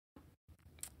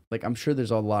like? I'm sure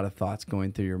there's a lot of thoughts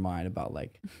going through your mind about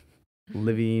like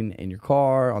living in your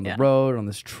car on the road on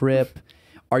this trip.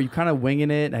 Are you kind of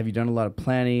winging it? Have you done a lot of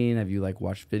planning? Have you like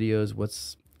watched videos?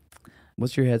 What's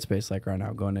your headspace like right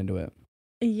now going into it?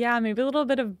 Yeah, maybe a little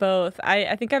bit of both.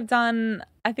 I think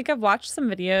I've watched some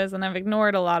videos and I've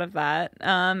ignored a lot of that.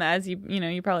 As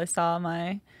you probably saw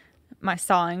my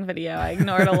sawing video. I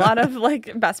ignored a lot of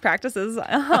like best practices,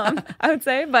 I would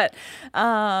say. But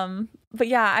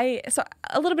yeah, so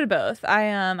a little bit of both.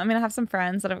 I mean, I have some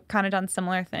friends that have kind of done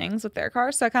similar things with their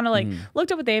cars. So I kind of like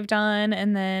looked at what they've done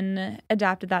and then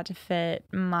adapted that to fit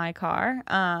my car.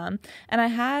 And I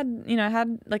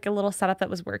had like a little setup that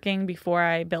was working before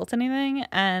I built anything.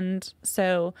 And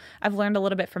so I've learned a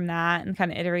little bit from that and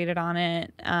kind of iterated on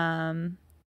it,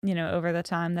 over the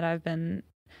time that I've been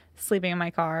sleeping in my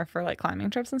car for like climbing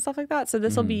trips and stuff like that. So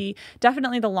this will be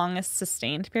definitely the longest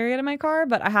sustained period in my car,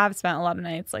 but I have spent a lot of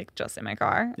nights like just in my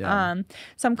car.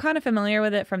 So I'm kind of familiar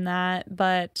with it from that,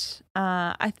 but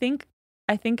I think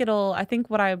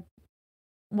what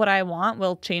I want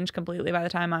will change completely by the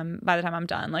time I'm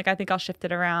done. Like I think I'll shift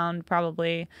it around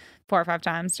probably 4 or 5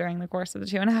 times during the course of the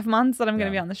 2.5 months that I'm going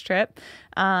to be on this trip.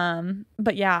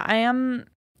 But yeah,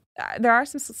 there are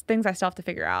some things I still have to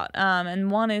figure out. And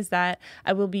one is that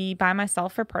I will be by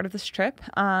myself for part of this trip,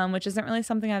 which isn't really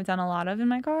something I've done a lot of in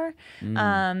my car.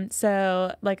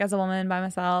 So like as a woman by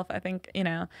myself, I think,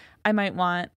 I might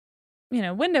want,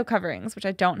 window coverings, which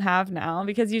I don't have now,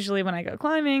 because usually when I go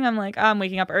climbing, I'm like, I'm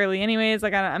waking up early anyways.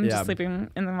 Like I'm just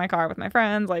sleeping in my car with my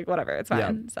friends, like whatever, it's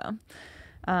fine. So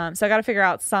I got to figure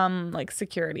out some like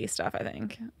security stuff. I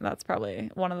think that's probably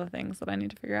one of the things that I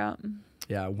need to figure out.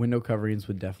 Yeah, window coverings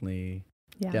would definitely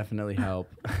help.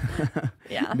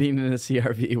 Yeah. Being in a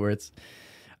CRV where it's,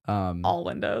 All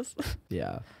windows.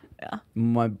 Yeah. Yeah.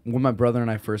 When my brother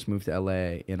and I first moved to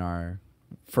LA in our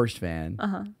first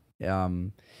van,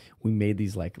 we made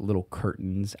these like little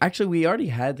curtains. Actually, we already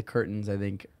had the curtains, I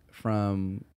think,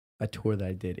 from a tour that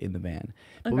I did in the van.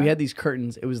 But we had these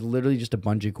curtains. It was literally just a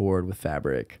bungee cord with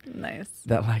fabric. Nice.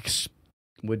 That like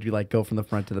would you like go from the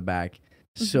front to the back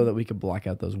so that we could block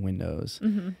out those windows.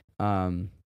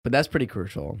 But that's pretty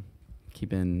crucial.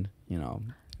 Keeping,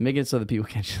 making it so that people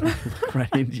can't just look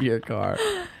right into your car.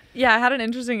 Yeah, I had an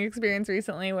interesting experience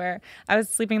recently where I was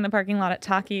sleeping in the parking lot at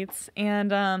Takis,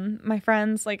 and my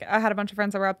friends, like I had a bunch of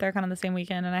friends that were up there kind of the same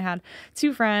weekend, and I had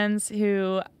two friends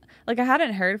who like I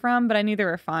hadn't heard from, but I knew they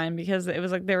were fine because it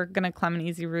was like they were going to climb an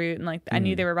easy route, and like I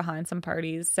knew they were behind some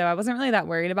parties, so I wasn't really that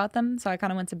worried about them. So I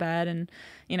kind of went to bed and,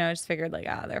 I just figured like,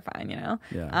 they're fine,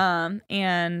 Yeah.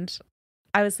 And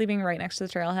I was sleeping right next to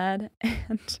the trailhead,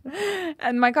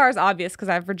 and my car is obvious because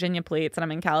I have Virginia plates and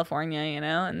I'm in California,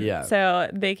 and so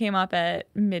they came up at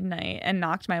midnight and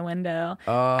knocked my window.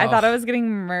 I thought I was getting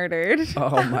murdered.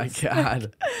 Oh my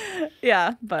God.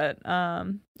 Yeah, but so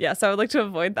I would like to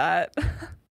avoid that.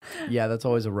 Yeah, that's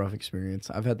always a rough experience.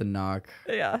 I've had to knock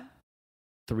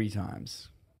 3 times.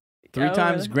 3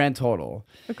 times really? Grand total.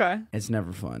 Okay. It's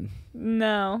never fun.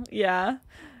 No, yeah.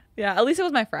 Yeah, at least it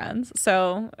was my friends.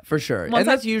 So for sure. And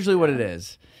that's usually what it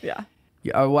is. Yeah.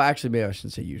 Well, actually, maybe I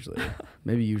shouldn't say usually.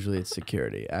 Maybe usually it's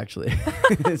security, actually.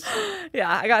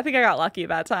 Yeah, I think I got lucky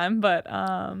that time, but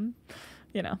I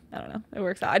don't know. It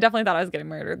works out. I definitely thought I was getting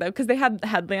murdered though, because they had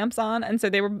headlamps on, and so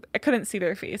I couldn't see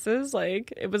their faces.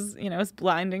 Like it was, it was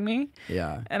blinding me.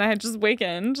 Yeah. And I had just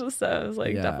wakened, so I was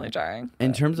like definitely trying.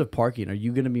 In terms of parking, are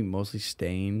you going to be mostly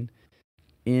staying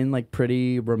in like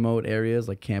pretty remote areas,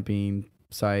 like camping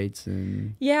sites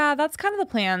and? Yeah, that's kind of the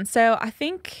plan. So I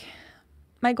think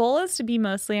my goal is to be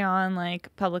mostly on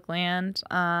like public land,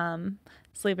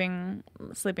 sleeping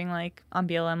like on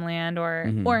BLM land or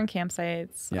in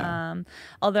campsites. Yeah.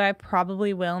 Although I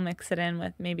probably will mix it in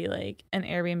with maybe like an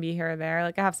Airbnb here or there.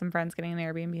 Like I have some friends getting an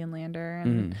Airbnb in Lander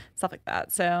and stuff like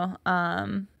that. So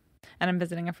and I'm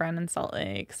visiting a friend in Salt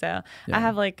Lake. So I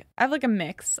have like a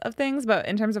mix of things, but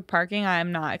in terms of parking,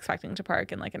 I'm not expecting to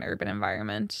park in like an urban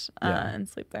environment and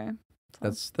sleep there.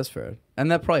 So. That's fair.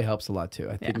 And that probably helps a lot too.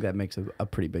 I think that makes a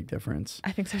pretty big difference.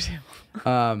 I think so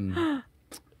too.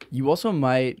 You also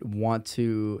might want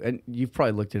to, and you've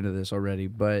probably looked into this already,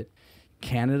 but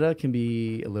Canada can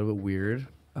be a little bit weird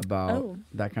about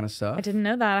that kind of stuff. I didn't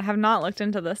know that. I have not looked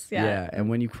into this yet. Yeah, and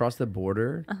when you cross the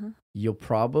border, you'll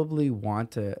probably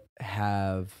want to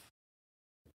have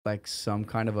like some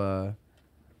kind of a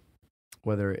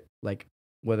whether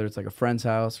it's like a friend's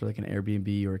house or like an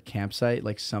Airbnb or a campsite,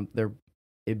 like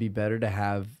it'd be better to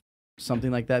have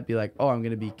something like that. Be like, oh, I'm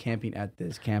gonna be camping at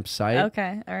this campsite.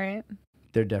 Okay, all right.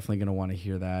 They're definitely gonna want to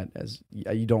hear that. As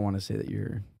you don't want to say that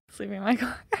you're sleeping in my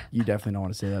car. You definitely don't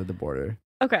want to say that at the border.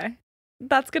 Okay.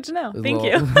 That's good to know. Thank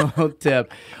you. Little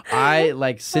tip.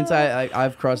 Since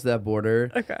I've crossed that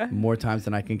border more times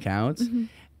than I can count.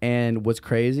 And what's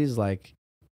crazy is like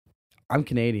I'm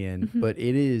Canadian, but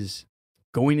it is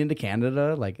going into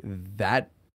Canada, like that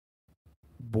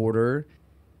border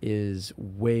is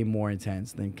way more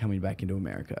intense than coming back into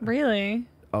America. Really?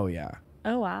 Oh yeah.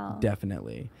 Oh wow.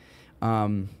 Definitely.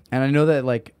 And I know that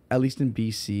like at least in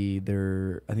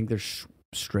BC, I think they're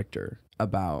stricter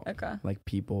about like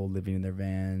people living in their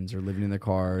vans or living in their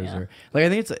cars or like I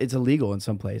think it's illegal in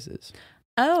some places.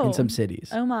 Oh. In some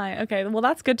cities. Oh my. Okay. Well,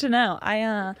 that's good to know.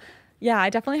 I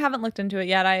definitely haven't looked into it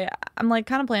yet. I'm like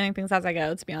kind of planning things as I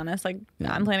go, to be honest. Like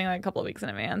I'm planning like a couple of weeks in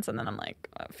advance and then I'm like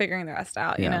figuring the rest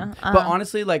out, you know? But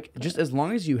honestly, like just as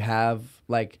long as you have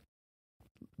like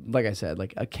I said,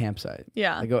 like a campsite.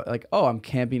 Yeah. Like, oh, I'm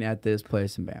camping at this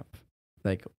place in Banff.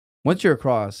 Like once you're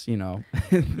across,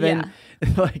 then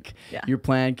your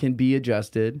plan can be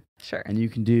adjusted. Sure. And you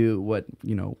can do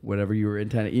whatever you were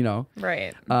intended,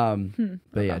 Right.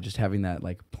 But yeah, just having that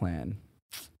like plan.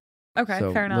 Okay,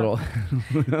 so fair enough.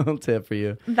 Little tip for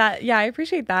you. I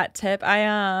appreciate that tip.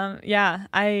 I've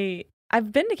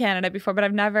been to Canada before, but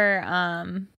I've never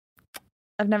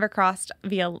crossed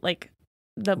via like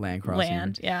the land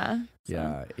crossing.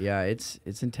 So. Yeah, it's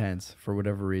intense for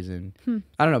whatever reason.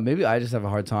 I don't know, maybe I just have a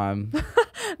hard time.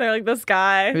 They're like, this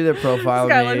guy. Maybe they're profiling this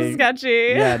guy looks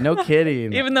sketchy. Yeah, no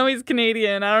kidding. Even though he's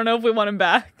Canadian, I don't know if we want him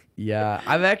back. Yeah,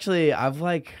 I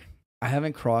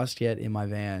haven't crossed yet in my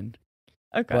van.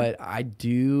 Okay. But I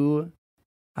don't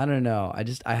know.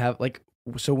 I have like,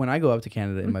 so when I go up to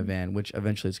Canada in my van, which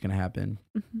eventually is going to happen,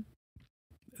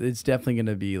 it's definitely going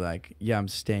to be like, I'm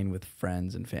staying with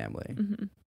friends and family.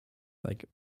 Like,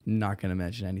 not going to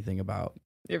mention anything about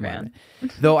your van.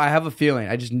 Though I have a feeling,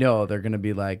 I just know they're going to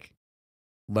be like,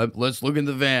 let's look in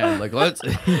the van. Like, let's.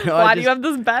 Why do you have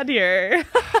this bed here?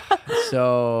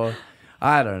 So,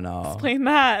 I don't know. Explain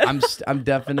that. I'm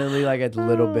definitely like a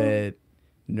little bit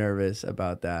nervous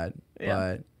about that.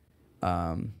 Yeah.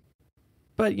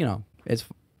 But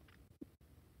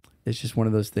it's just one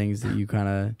of those things that you kind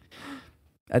of,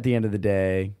 at the end of the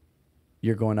day,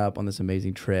 you're going up on this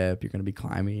amazing trip. You're going to be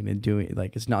climbing and doing,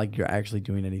 like, it's not like you're actually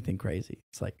doing anything crazy.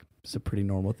 It's like, it's a pretty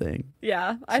normal thing.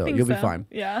 Yeah, I think you'll be fine.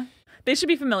 Yeah. They should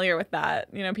be familiar with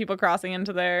that. People crossing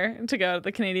into to go to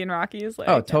the Canadian Rockies. Like,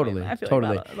 oh, totally. I feel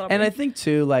totally. Like and I think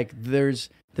too, like, there's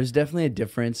definitely a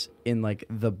difference in like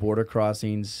the border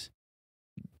crossings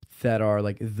that are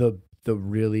like the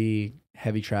really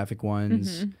heavy traffic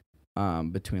ones.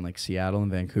 Between like Seattle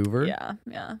and Vancouver.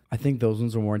 Yeah. I think those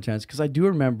ones are more intense because I do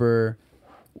remember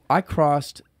I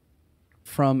crossed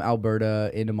from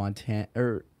Alberta into Montana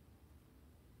or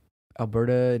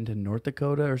Alberta into North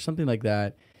Dakota or something like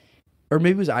that. Or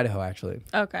maybe it was Idaho actually.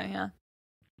 Okay, yeah.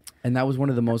 And that was one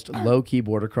of the most low-key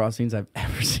border crossings I've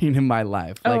ever seen in my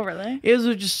life. Oh, really? It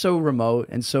was just so remote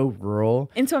and so rural.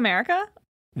 Into America?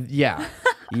 Yeah.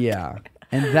 Yeah.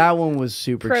 And that one was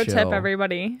super Pro chill. tip,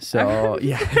 everybody. So,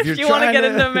 yeah. If you want to get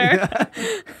into America.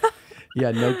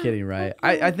 Yeah, no kidding, right?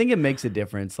 I think it makes a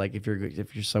difference. Like, if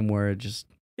you're somewhere just...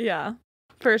 Yeah,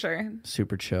 for sure.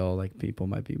 Super chill, like, people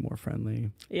might be more friendly.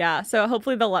 Yeah, so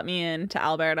hopefully they'll let me in to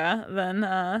Alberta. Then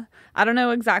I don't know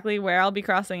exactly where I'll be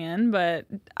crossing in, but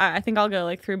I think I'll go,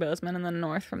 like, through Bozeman and then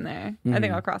north from there. I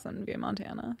think I'll cross in via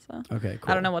Montana, so... Okay,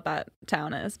 cool. I don't know what that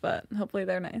town is, but hopefully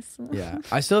they're nice. Yeah,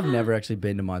 I still have never actually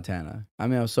been to Montana. I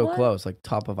mean, I was so close, like,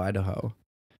 top of Idaho.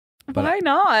 But why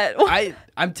not?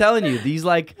 I'm telling you, these,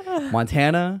 like,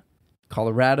 Montana,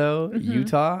 Colorado,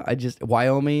 Utah,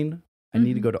 Wyoming... I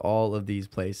need to go to all of these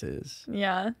places.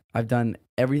 Yeah. I've done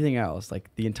everything else, like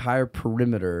the entire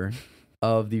perimeter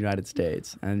of the United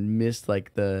States, and missed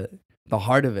like the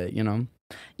heart of it,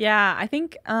 Yeah, I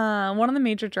think one of the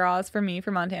major draws for me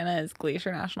for Montana is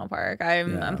Glacier National Park.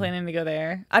 I'm planning to go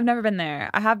there. I've never been there.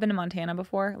 I have been to Montana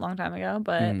before, a long time ago,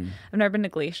 but I've never been to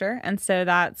Glacier, and so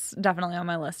that's definitely on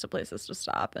my list of places to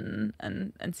stop and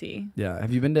see. Yeah.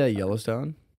 Have you been to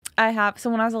Yellowstone? I have. So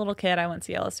when I was a little kid, I went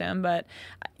to Yellowstone, but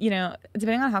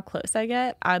depending on how close I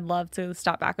get, I'd love to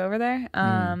stop back over there.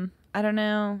 I don't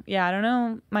know. Yeah, I don't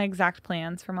know my exact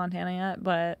plans for Montana yet,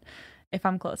 but if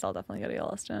I'm close, I'll definitely go to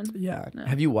Yellowstone. Yeah. No.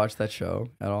 Have you watched that show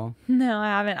at all? No, I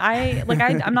haven't.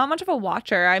 I'm not much of a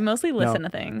watcher. I mostly listen to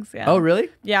things. Yeah. Oh, really?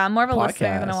 Yeah, I'm more of a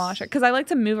listener than a watcher because I like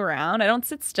to move around. I don't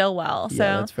sit still well. So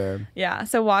yeah, that's fair. Yeah,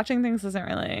 so watching things isn't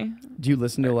really. Do you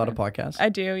listen to a lot of podcasts? I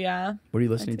do. Yeah. What are you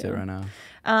listening to right now?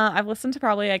 I've listened to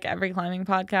probably like every climbing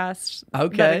podcast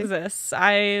that exists.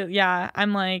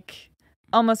 I'm like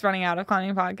almost running out of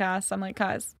climbing podcasts. I'm like,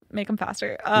 guys, make them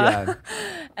faster.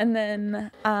 And then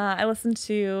I listened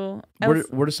to...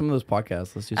 What are some of those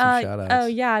podcasts? Let's do some shout outs. Oh,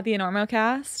 yeah. The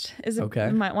Enormocast is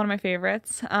one of my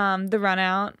favorites. The Run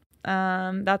Out.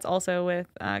 That's also with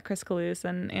Chris Kalous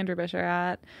and Andrew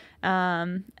Bisharat.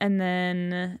 And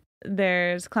then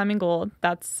there's Climbing Gold.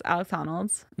 That's Alex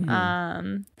Honnold's.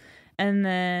 And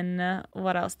then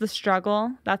what else? The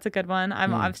Struggle. That's a good one.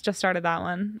 I've just started that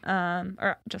one. I'm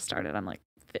like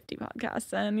 50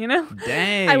 podcasts in,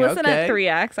 Dang. I listen at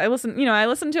 3x. I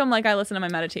listen to them like I listen to my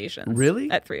meditations.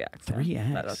 Really? At 3x. 3x.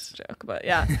 Yeah. That's a joke, but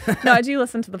yeah. No, I do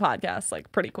listen to the podcast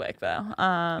like pretty quick though.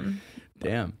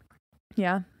 Damn.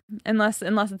 Yeah. Unless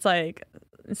it's like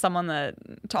someone that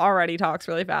already talks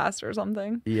really fast or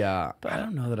something. Yeah. But I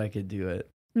don't know that I could do it.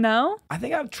 No? I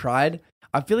think I've tried.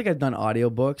 I feel like I've done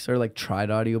audiobooks or like tried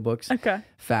audiobooks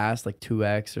fast, like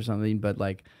 2x or something, but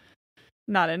like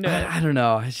not into it. I don't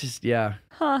know. It's just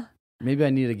Huh. Maybe I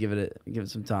need to give it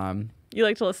some time. You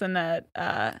like to listen at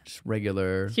just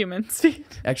regular human speed.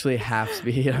 Actually half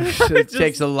speed. It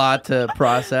takes a lot to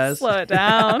process. Slow it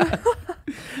down.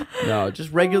 No,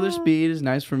 just regular speed is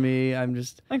nice for me. I'm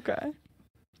just okay.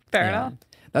 Fair enough.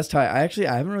 That's tight. I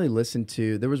haven't really listened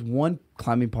to. There was one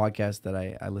climbing podcast that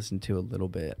I listened to a little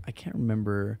bit. I can't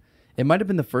remember. It might have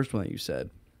been the first one that you said.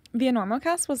 The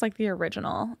Enormocast was like the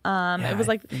original. It was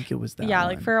like I think it was that. Yeah, one.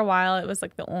 like for a while it was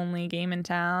like the only game in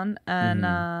town, and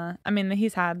I mean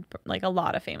he's had like a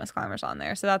lot of famous climbers on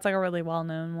there, so that's like a really well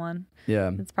known one.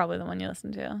 Yeah, it's probably the one you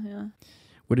listen to. Yeah.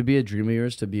 Would it be a dream of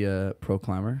yours to be a pro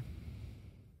climber?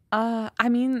 I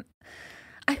mean,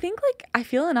 I think like I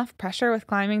feel enough pressure with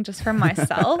climbing just from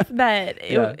myself that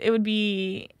it would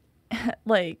be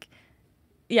like.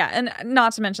 Yeah, and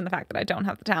not to mention the fact that I don't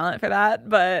have the talent for that,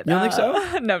 but... You don't think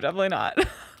so? No, definitely not.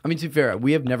 I mean, to be fair,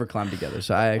 we have never climbed together,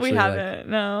 so I actually... We haven't,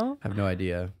 no. have no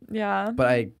idea. Yeah. But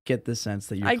I get the sense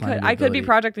that you're I could be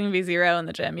projecting V0 in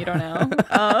the gym, you don't know.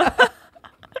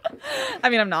 I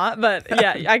mean, I'm not, but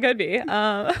yeah, I could be.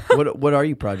 What are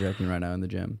you projecting right now in the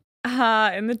gym?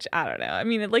 I don't know. I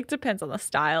mean, it like depends on the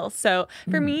style. So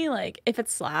for me, like if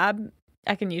it's slab,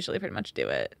 I can usually pretty much do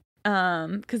it.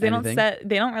 Because they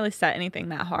don't really set anything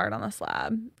that hard on the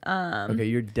slab. Okay,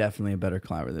 you're definitely a better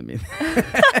climber than me.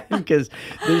 Because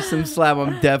there's some slab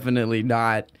I'm definitely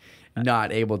not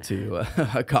able to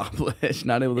accomplish,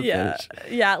 not able to finish.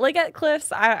 Yeah, like at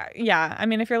cliffs, I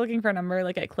mean, if you're looking for a number,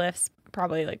 like at cliffs,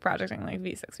 probably like projecting like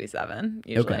V6, V7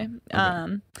 usually.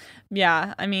 Okay.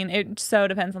 Yeah, I mean, it so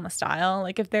depends on the style.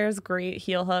 Like if there's great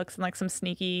heel hooks and like some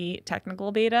sneaky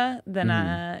technical beta,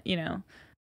 then you know,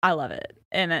 I love it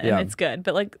and it's good.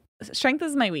 But like strength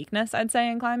is my weakness, I'd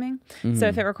say, in climbing. So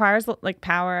if it requires like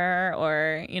power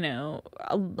or, you know,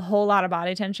 a whole lot of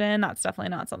body tension, that's definitely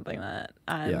not something that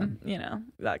I'm, you know,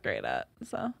 that great at.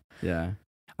 So yeah,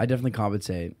 I definitely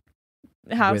compensate.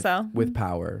 How so? With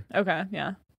power. Okay,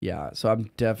 yeah. Yeah, so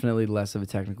I'm definitely less of a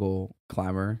technical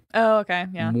climber. Oh, okay,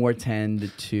 yeah. More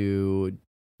tend to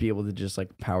be able to just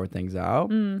like power things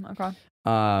out. Okay.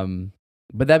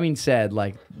 But that being said,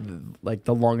 like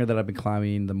the longer that I've been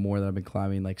climbing, the more that I've been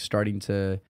climbing, like starting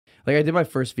to, like I did my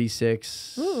first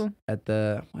V6 at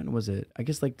when was it? I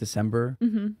guess like December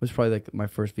was probably like my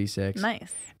first V6.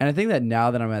 Nice. And I think that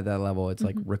now that I'm at that level, it's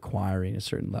like requiring a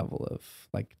certain level of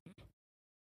like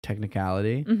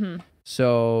technicality.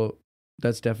 So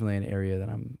that's definitely an area that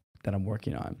I'm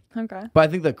working on. Okay. But I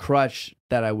think the crutch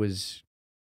that I was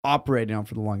operating on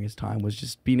for the longest time was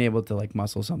just being able to like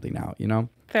muscle something out, you know?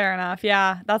 Fair enough.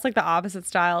 Yeah. That's like the opposite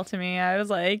style to me. I was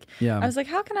like,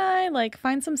 how can I like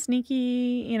find some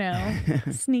sneaky, you know,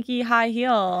 sneaky high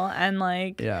heel and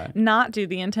like not do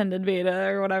the intended beta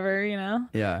or whatever, you know?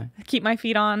 Yeah. Keep my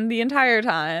feet on the entire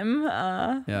time.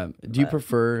 Do you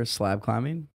prefer slab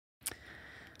climbing?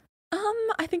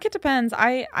 I think it depends.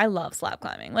 I love slab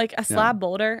climbing. Like a slab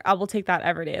boulder, I will take that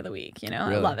every day of the week, you know?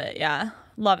 Really? I love it. Yeah.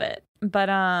 Love it. But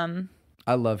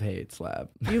I love hate slab.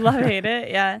 You love hate it,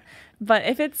 yeah. But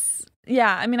if it's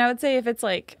I mean I would say if it's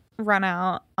like run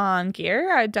out on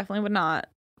gear, I definitely would not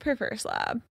prefer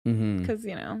slab. Because,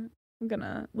 you know, I'm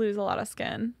gonna lose a lot of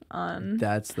skin on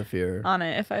that's the fear on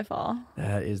it if I fall.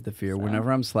 That is the fear. So.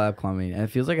 Whenever I'm slab climbing, and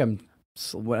it feels like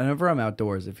whenever I'm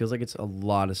outdoors, it feels like it's a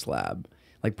lot of slab.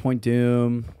 Like Point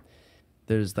Doom,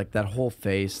 there's like that whole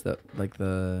face that like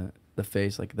the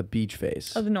face, like the beach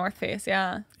face. Oh, the north face,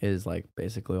 yeah. Is like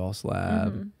basically all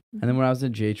slab. And then when I was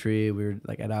in J-Tree, we were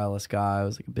like at Isle of Skye. It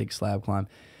was like a big slab climb.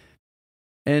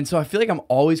 And so I feel like I'm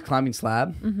always climbing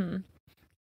slab.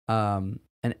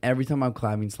 And every time I'm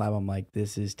climbing slab, I'm like,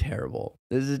 this is terrible.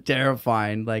 This is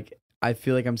terrifying. Like, I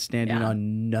feel like I'm standing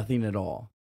on nothing at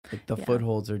all. Like the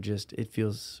footholds are just, it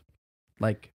feels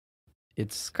like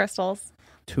it's crystals.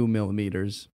 2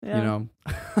 millimeters, you know?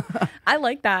 I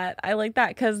like that. I like that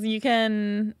because you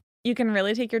can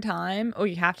really take your time, or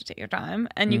you have to take your time,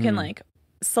 and you can like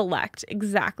select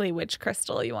exactly which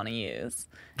crystal you want to use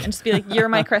and just be like, you're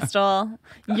my crystal.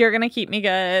 You're going to keep me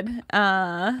good. You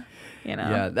know?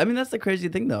 Yeah. I mean, that's the crazy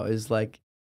thing though, is like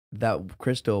that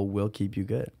crystal will keep you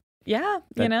good. Yeah.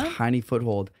 That you know, tiny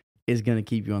foothold is going to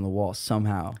keep you on the wall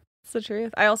somehow. It's the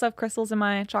truth. I also have crystals in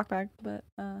my chalk bag, but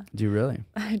do you really?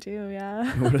 I do,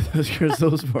 yeah. What are those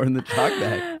crystals for in the chalk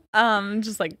bag?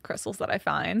 Just like crystals that I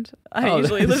find. I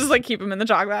usually just like keep them in the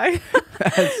chalk bag.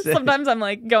 Sometimes I'm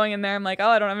like going in there, I'm like, oh,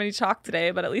 I don't have any chalk today,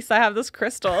 but at least I have this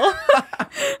crystal.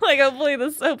 Like hopefully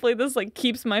this like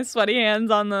keeps my sweaty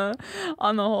hands on the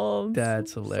holds.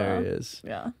 That's hilarious. So,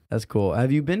 yeah. That's cool.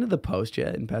 Have you been to the Post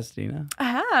yet in Pasadena? I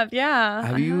have, yeah.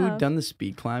 Have you done the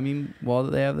speed climbing wall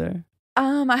that they have there?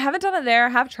 I haven't done it there. I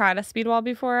have tried a speed wall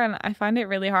before, and I find it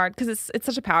really hard because it's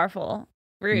such a powerful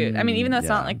route. I mean, even though it's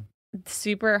not like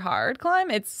super hard climb,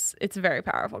 it's a very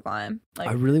powerful climb. Like,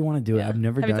 I really want to do it. I've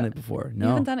never done it before. No, you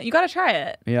haven't done it. You got to try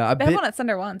it. Yeah, they have one at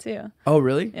Thunder One too. Oh,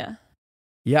 really? Yeah.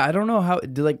 Yeah, I don't know how.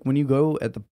 Like when you go to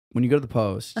the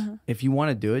Post, if you want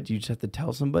to do it, do you just have to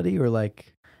tell somebody or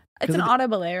like? It's an auto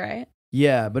belay, right?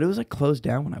 Yeah, but it was like closed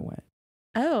down when I went.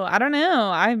 Oh, I don't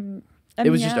know. I mean, it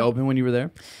was just open when you were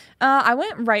there? I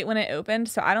went right when it opened,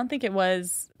 so I don't think it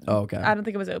was. Oh, okay. I don't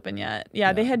think it was open yet.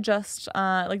 Yeah, they had just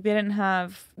like they didn't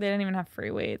even have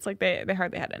free weights. Like they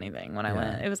hardly had anything when I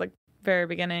went. It was like very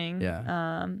beginning.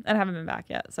 Yeah. And I haven't been back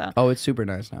yet. So. Oh, it's super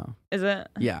nice now. Is it?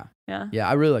 Yeah. Yeah. Yeah,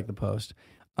 I really like the Post.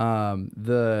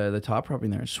 The top property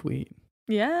there is sweet.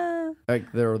 Yeah.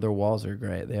 Like their walls are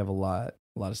great. They have a lot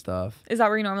of stuff. Is that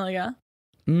where you normally go?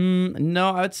 No,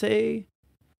 I would say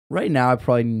right now I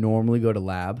probably normally go to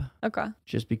Lab. Okay.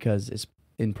 Just because it's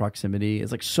in proximity.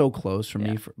 It's like so close for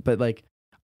me. But like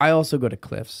I also go to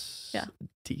Cliffs. Yeah.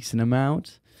 Decent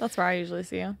amount. That's where I usually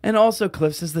see you. And also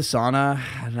Cliffs is the sauna,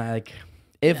 and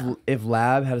If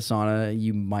Lab had a sauna,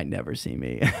 you might never see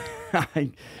me.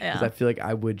 Because I feel like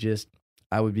I would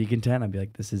be content. I'd be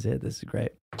like, this is it. This is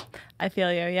great. I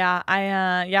feel you. Yeah.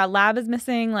 Lab is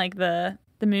missing like the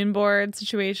moon board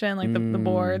situation, like the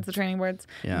boards, the training boards,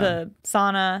 the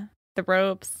sauna, the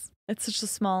ropes. It's such a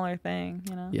smaller thing,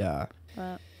 you know? Yeah.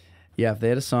 But. Yeah. If they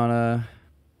had a sauna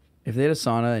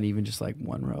and even just like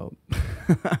one rope.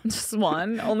 Just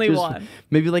one? Only one.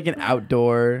 Maybe like an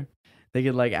outdoor. They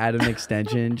could like add an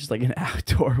extension, just like an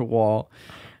outdoor wall.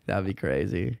 That'd be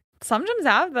crazy. Some gyms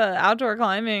have the outdoor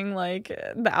climbing, like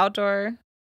the outdoor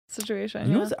situation.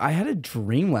 You know what? I had a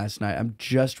dream last night. I'm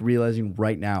just realizing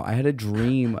right now. I had a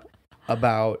dream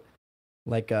about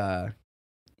like an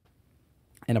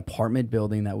apartment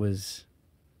building that was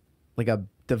like a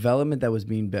development that was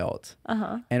being built.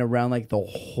 And around like the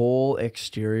whole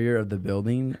exterior of the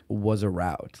building was a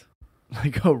route.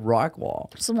 Like a rock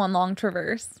wall. Just one long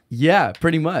traverse. Yeah,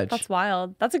 pretty much. That's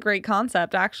wild. That's a great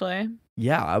concept, actually.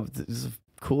 Yeah, it's a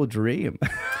cool dream.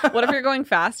 What if you're going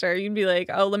faster? You'd be like,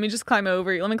 oh, let me just climb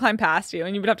over you. Let me climb past you.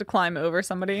 And you would have to climb over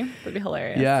somebody. That'd be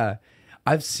hilarious. Yeah.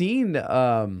 I've seen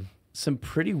some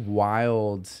pretty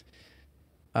wild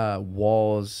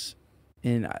walls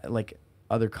in like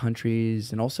other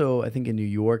countries. And also, I think in New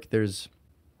York,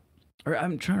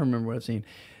 I'm trying to remember what I've seen.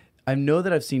 I know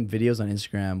that I've seen videos on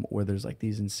Instagram where there's like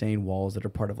these insane walls that are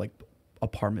part of like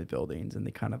apartment buildings, and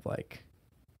they kind of like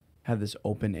have this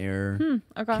open air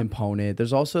component.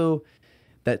 There's also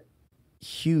that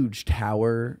huge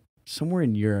tower somewhere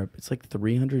in Europe. It's like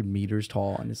 300 meters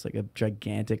tall, and it's like a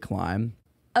gigantic climb.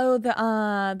 Oh,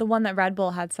 the one that Red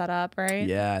Bull had set up, right?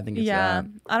 Yeah, I think it's that.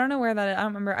 I don't know where that is. I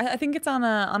don't remember. I think it's on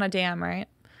a dam, right?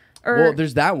 Well,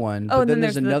 there's that one, but then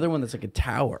there's another one that's like a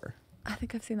tower. I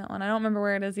think I've seen that one. I don't remember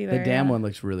where it is either. The dam one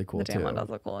looks really cool, too. The dam one does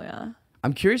look cool, yeah.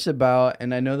 I'm curious about,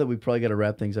 and I know that we probably got to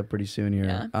wrap things up pretty soon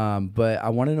here, but I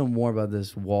want to know more about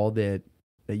this wall that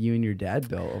you and your dad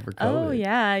built over COVID. Oh,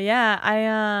 yeah.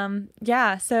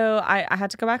 So I had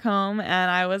to go back home,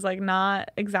 and I was like not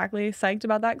exactly psyched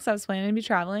about that because I was planning to be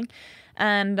traveling.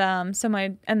 And the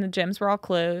gyms were all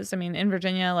closed. I mean, in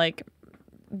Virginia, like,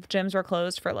 gyms were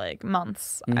closed for like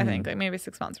months, I think, like maybe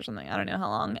 6 months or something. I don't know how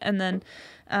long. And then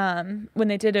when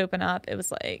they did open up, it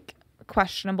was like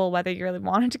questionable whether you really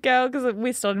wanted to go because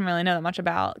we still didn't really know that much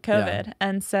about COVID. Yeah.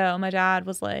 And so my dad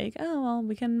was like, oh, well,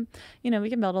 we can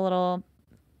build a little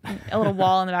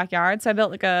wall in the backyard. So I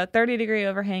built like a 30-degree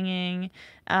overhanging,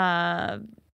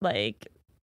 like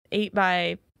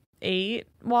 8x8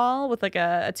 wall with like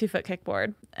a 2-foot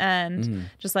kickboard, and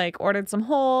just like ordered some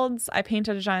holds. I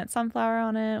painted a giant sunflower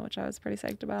on it, which I was pretty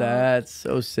psyched about. That's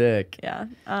so sick. Yeah.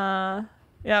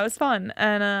 It was fun.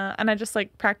 And I just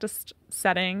like practiced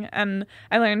setting, and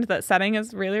I learned that setting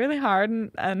is really, really hard,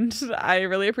 and I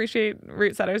really appreciate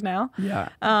route setters now. Yeah.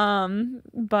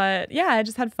 But yeah, I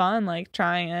just had fun like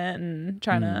trying it and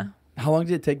trying to. How long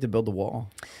did it take to build the wall?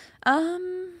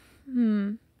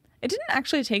 It didn't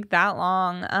actually take that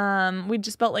long. We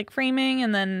just built like framing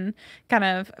and then kind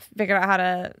of figured out how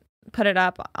to put it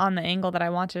up on the angle that I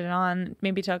wanted it on.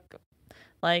 Maybe took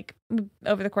like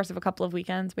over the course of a couple of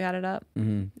weekends, we had it up.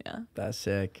 Yeah. That's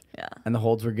sick. Yeah. And the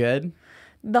holds were good?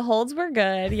 The holds were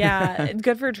good. Yeah. It's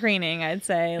good for training, I'd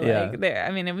say. Like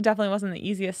I mean, it definitely wasn't the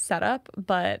easiest setup,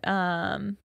 but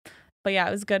yeah,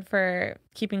 it was good for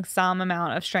keeping some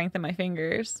amount of strength in my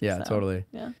fingers. Yeah, totally.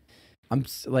 Yeah. I'm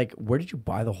like, where did you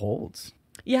buy the holds?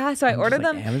 Yeah, so I ordered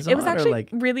them. Amazon, it was actually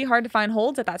really hard to find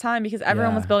holds at that time because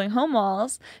everyone was building home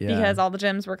walls because all the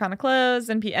gyms were kind of closed,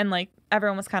 and like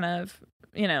everyone was kind of,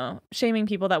 shaming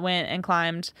people that went and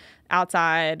climbed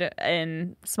outside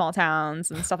in small towns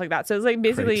and stuff like that. So it was like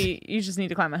basically you just need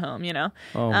to climb at home,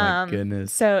 Oh my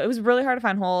goodness. So it was really hard to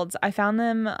find holds. I found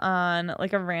them on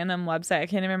like a random website. I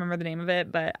can't even remember the name of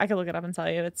it, but I could look it up and tell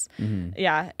you. It's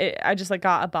I just like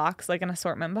got a box, like an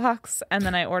assortment box, and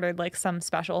then I ordered like some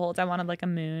special holds. I wanted like a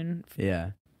moon.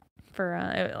 For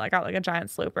I got like a giant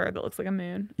sloper that looks like a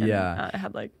moon. And, it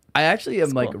had like. I actually am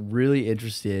like really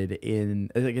interested in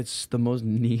like it's the most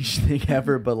niche thing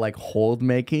ever, but like hold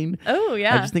making. Oh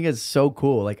yeah. I just think it's so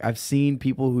cool. Like I've seen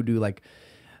people who do like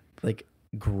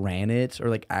granite or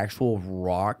like actual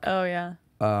rock. Oh yeah.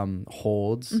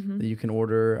 Holds that you can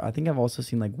order. I think I've also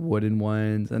seen like wooden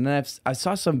ones, and then I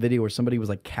saw some video where somebody was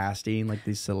like casting like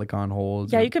these silicone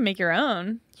holds. Yeah, you can make your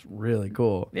own. It's really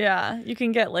cool. Yeah, you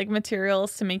can get like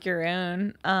materials to make your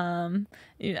own, and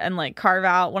like carve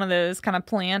out one of those kind of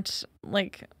plant,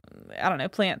 like I don't know,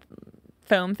 plant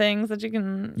foam things that you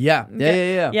can yeah,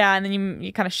 and then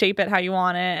you kind of shape it how you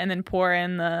want it, and then pour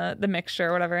in the mixture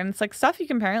or whatever, and it's like stuff you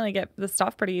can apparently get the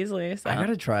stuff pretty easily. So I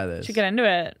gotta try this. Should get into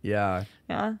it. Yeah,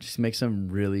 just make some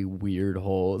really weird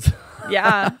holes.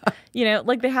 Yeah, you know,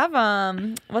 like they have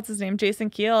what's his name, Jason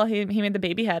Keel, he made the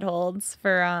baby head holds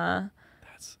for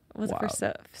was it for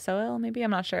Soil? Maybe,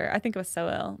 I'm not sure. I think it was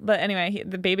Soil. But anyway,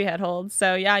 the baby head holds.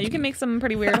 So yeah, you can make some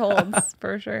pretty weird holds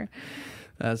for sure.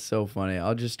 That's so funny.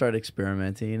 I'll just start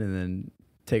experimenting and then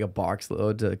take a box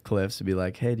load to Cliff's and be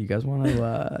like, hey, do you guys want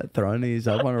to throw these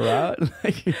up on a route?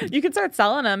 You can start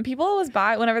selling them. People always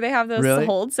buy whenever they have those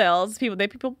hold sales.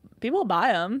 People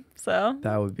buy them. So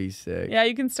that would be sick. Yeah,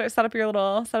 you can set up a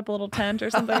little tent or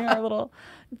something, or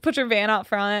put your van out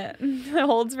front.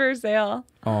 Holds for sale.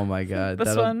 Oh my god,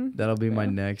 that'll be my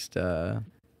next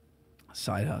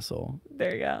side hustle.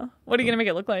 There you go. What are you gonna make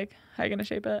it look like? How are you gonna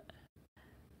shape it?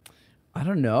 I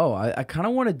don't know. I kind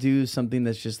of want to do something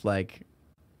that's just like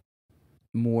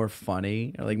more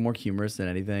funny or like more humorous than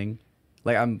anything.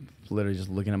 Like I'm literally just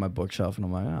looking at my bookshelf and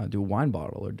I'm like, do a wine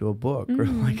bottle or do a book or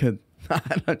like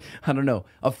I don't know,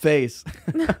 a face.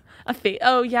 A face.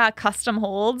 Oh yeah, custom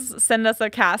holds. Send us a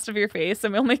cast of your face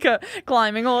and we'll make a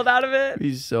climbing hold out of it.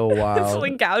 He's so wild. It's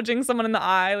like gouging someone in the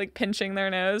eye, like pinching their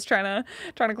nose, trying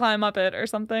to climb up it or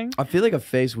something. I feel like a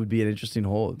face would be an interesting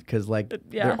hold because like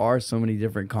there are so many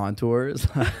different contours.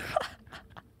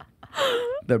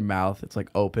 Their mouth, it's like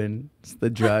open. It's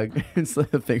the jug. It's like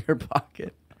the finger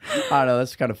pocket. I don't know.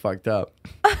 That's kind of fucked up.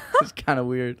 It's kind of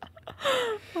weird.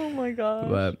 Oh my god.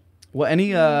 But well,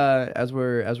 any as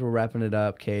we're wrapping it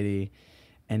up, Katie,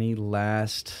 any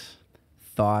last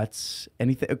thoughts?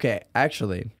 Anything? Okay,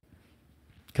 actually,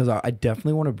 because I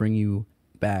definitely want to bring you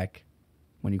back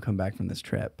when you come back from this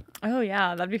trip. Oh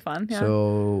yeah, that'd be fun. Yeah.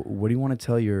 So, what do you want to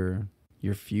tell your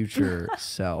future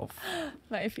self?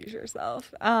 My future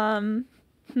self.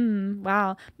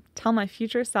 Wow. Tell my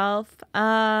future self,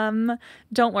 don't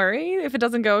worry if it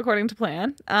doesn't go according to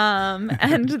plan,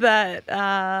 and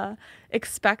that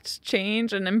expect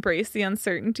change and embrace the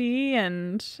uncertainty,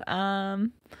 and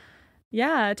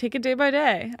take it day by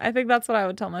day. I think that's what I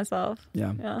would tell myself.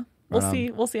 Yeah.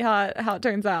 We'll see how it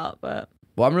turns out. But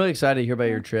well, I'm really excited to hear about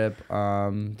your trip.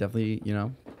 Definitely,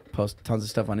 post tons of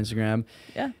stuff on Instagram.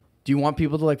 Yeah. Do you want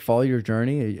people to like follow your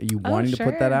journey? Are you wanting to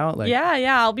put that out? Like,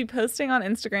 yeah. I'll be posting on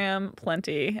Instagram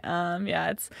plenty.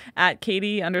 It's at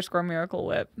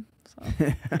Katie_MiracleWhip. So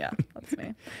yeah, that's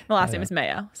me. My last name is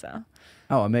Mayo. So.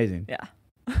 Oh, amazing. Yeah.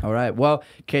 All right. Well,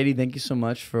 Katie, thank you so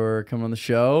much for coming on the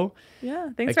show. Yeah.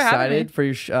 Thanks for having me.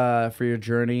 Excited for your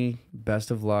journey. Best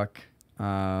of luck.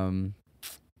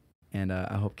 And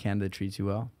I hope Canada treats you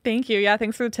well. Thank you. Yeah,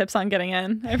 thanks for the tips on getting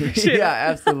in. I appreciate it.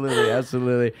 Yeah,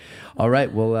 absolutely. All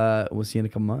right, we'll see you in a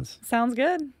couple months. Sounds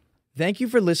good. Thank you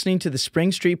for listening to the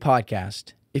Spring Street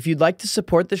Podcast. If you'd like to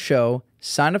support the show,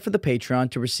 sign up for the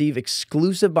Patreon to receive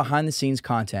exclusive behind-the-scenes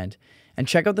content, and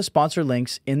check out the sponsor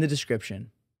links in the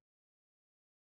description.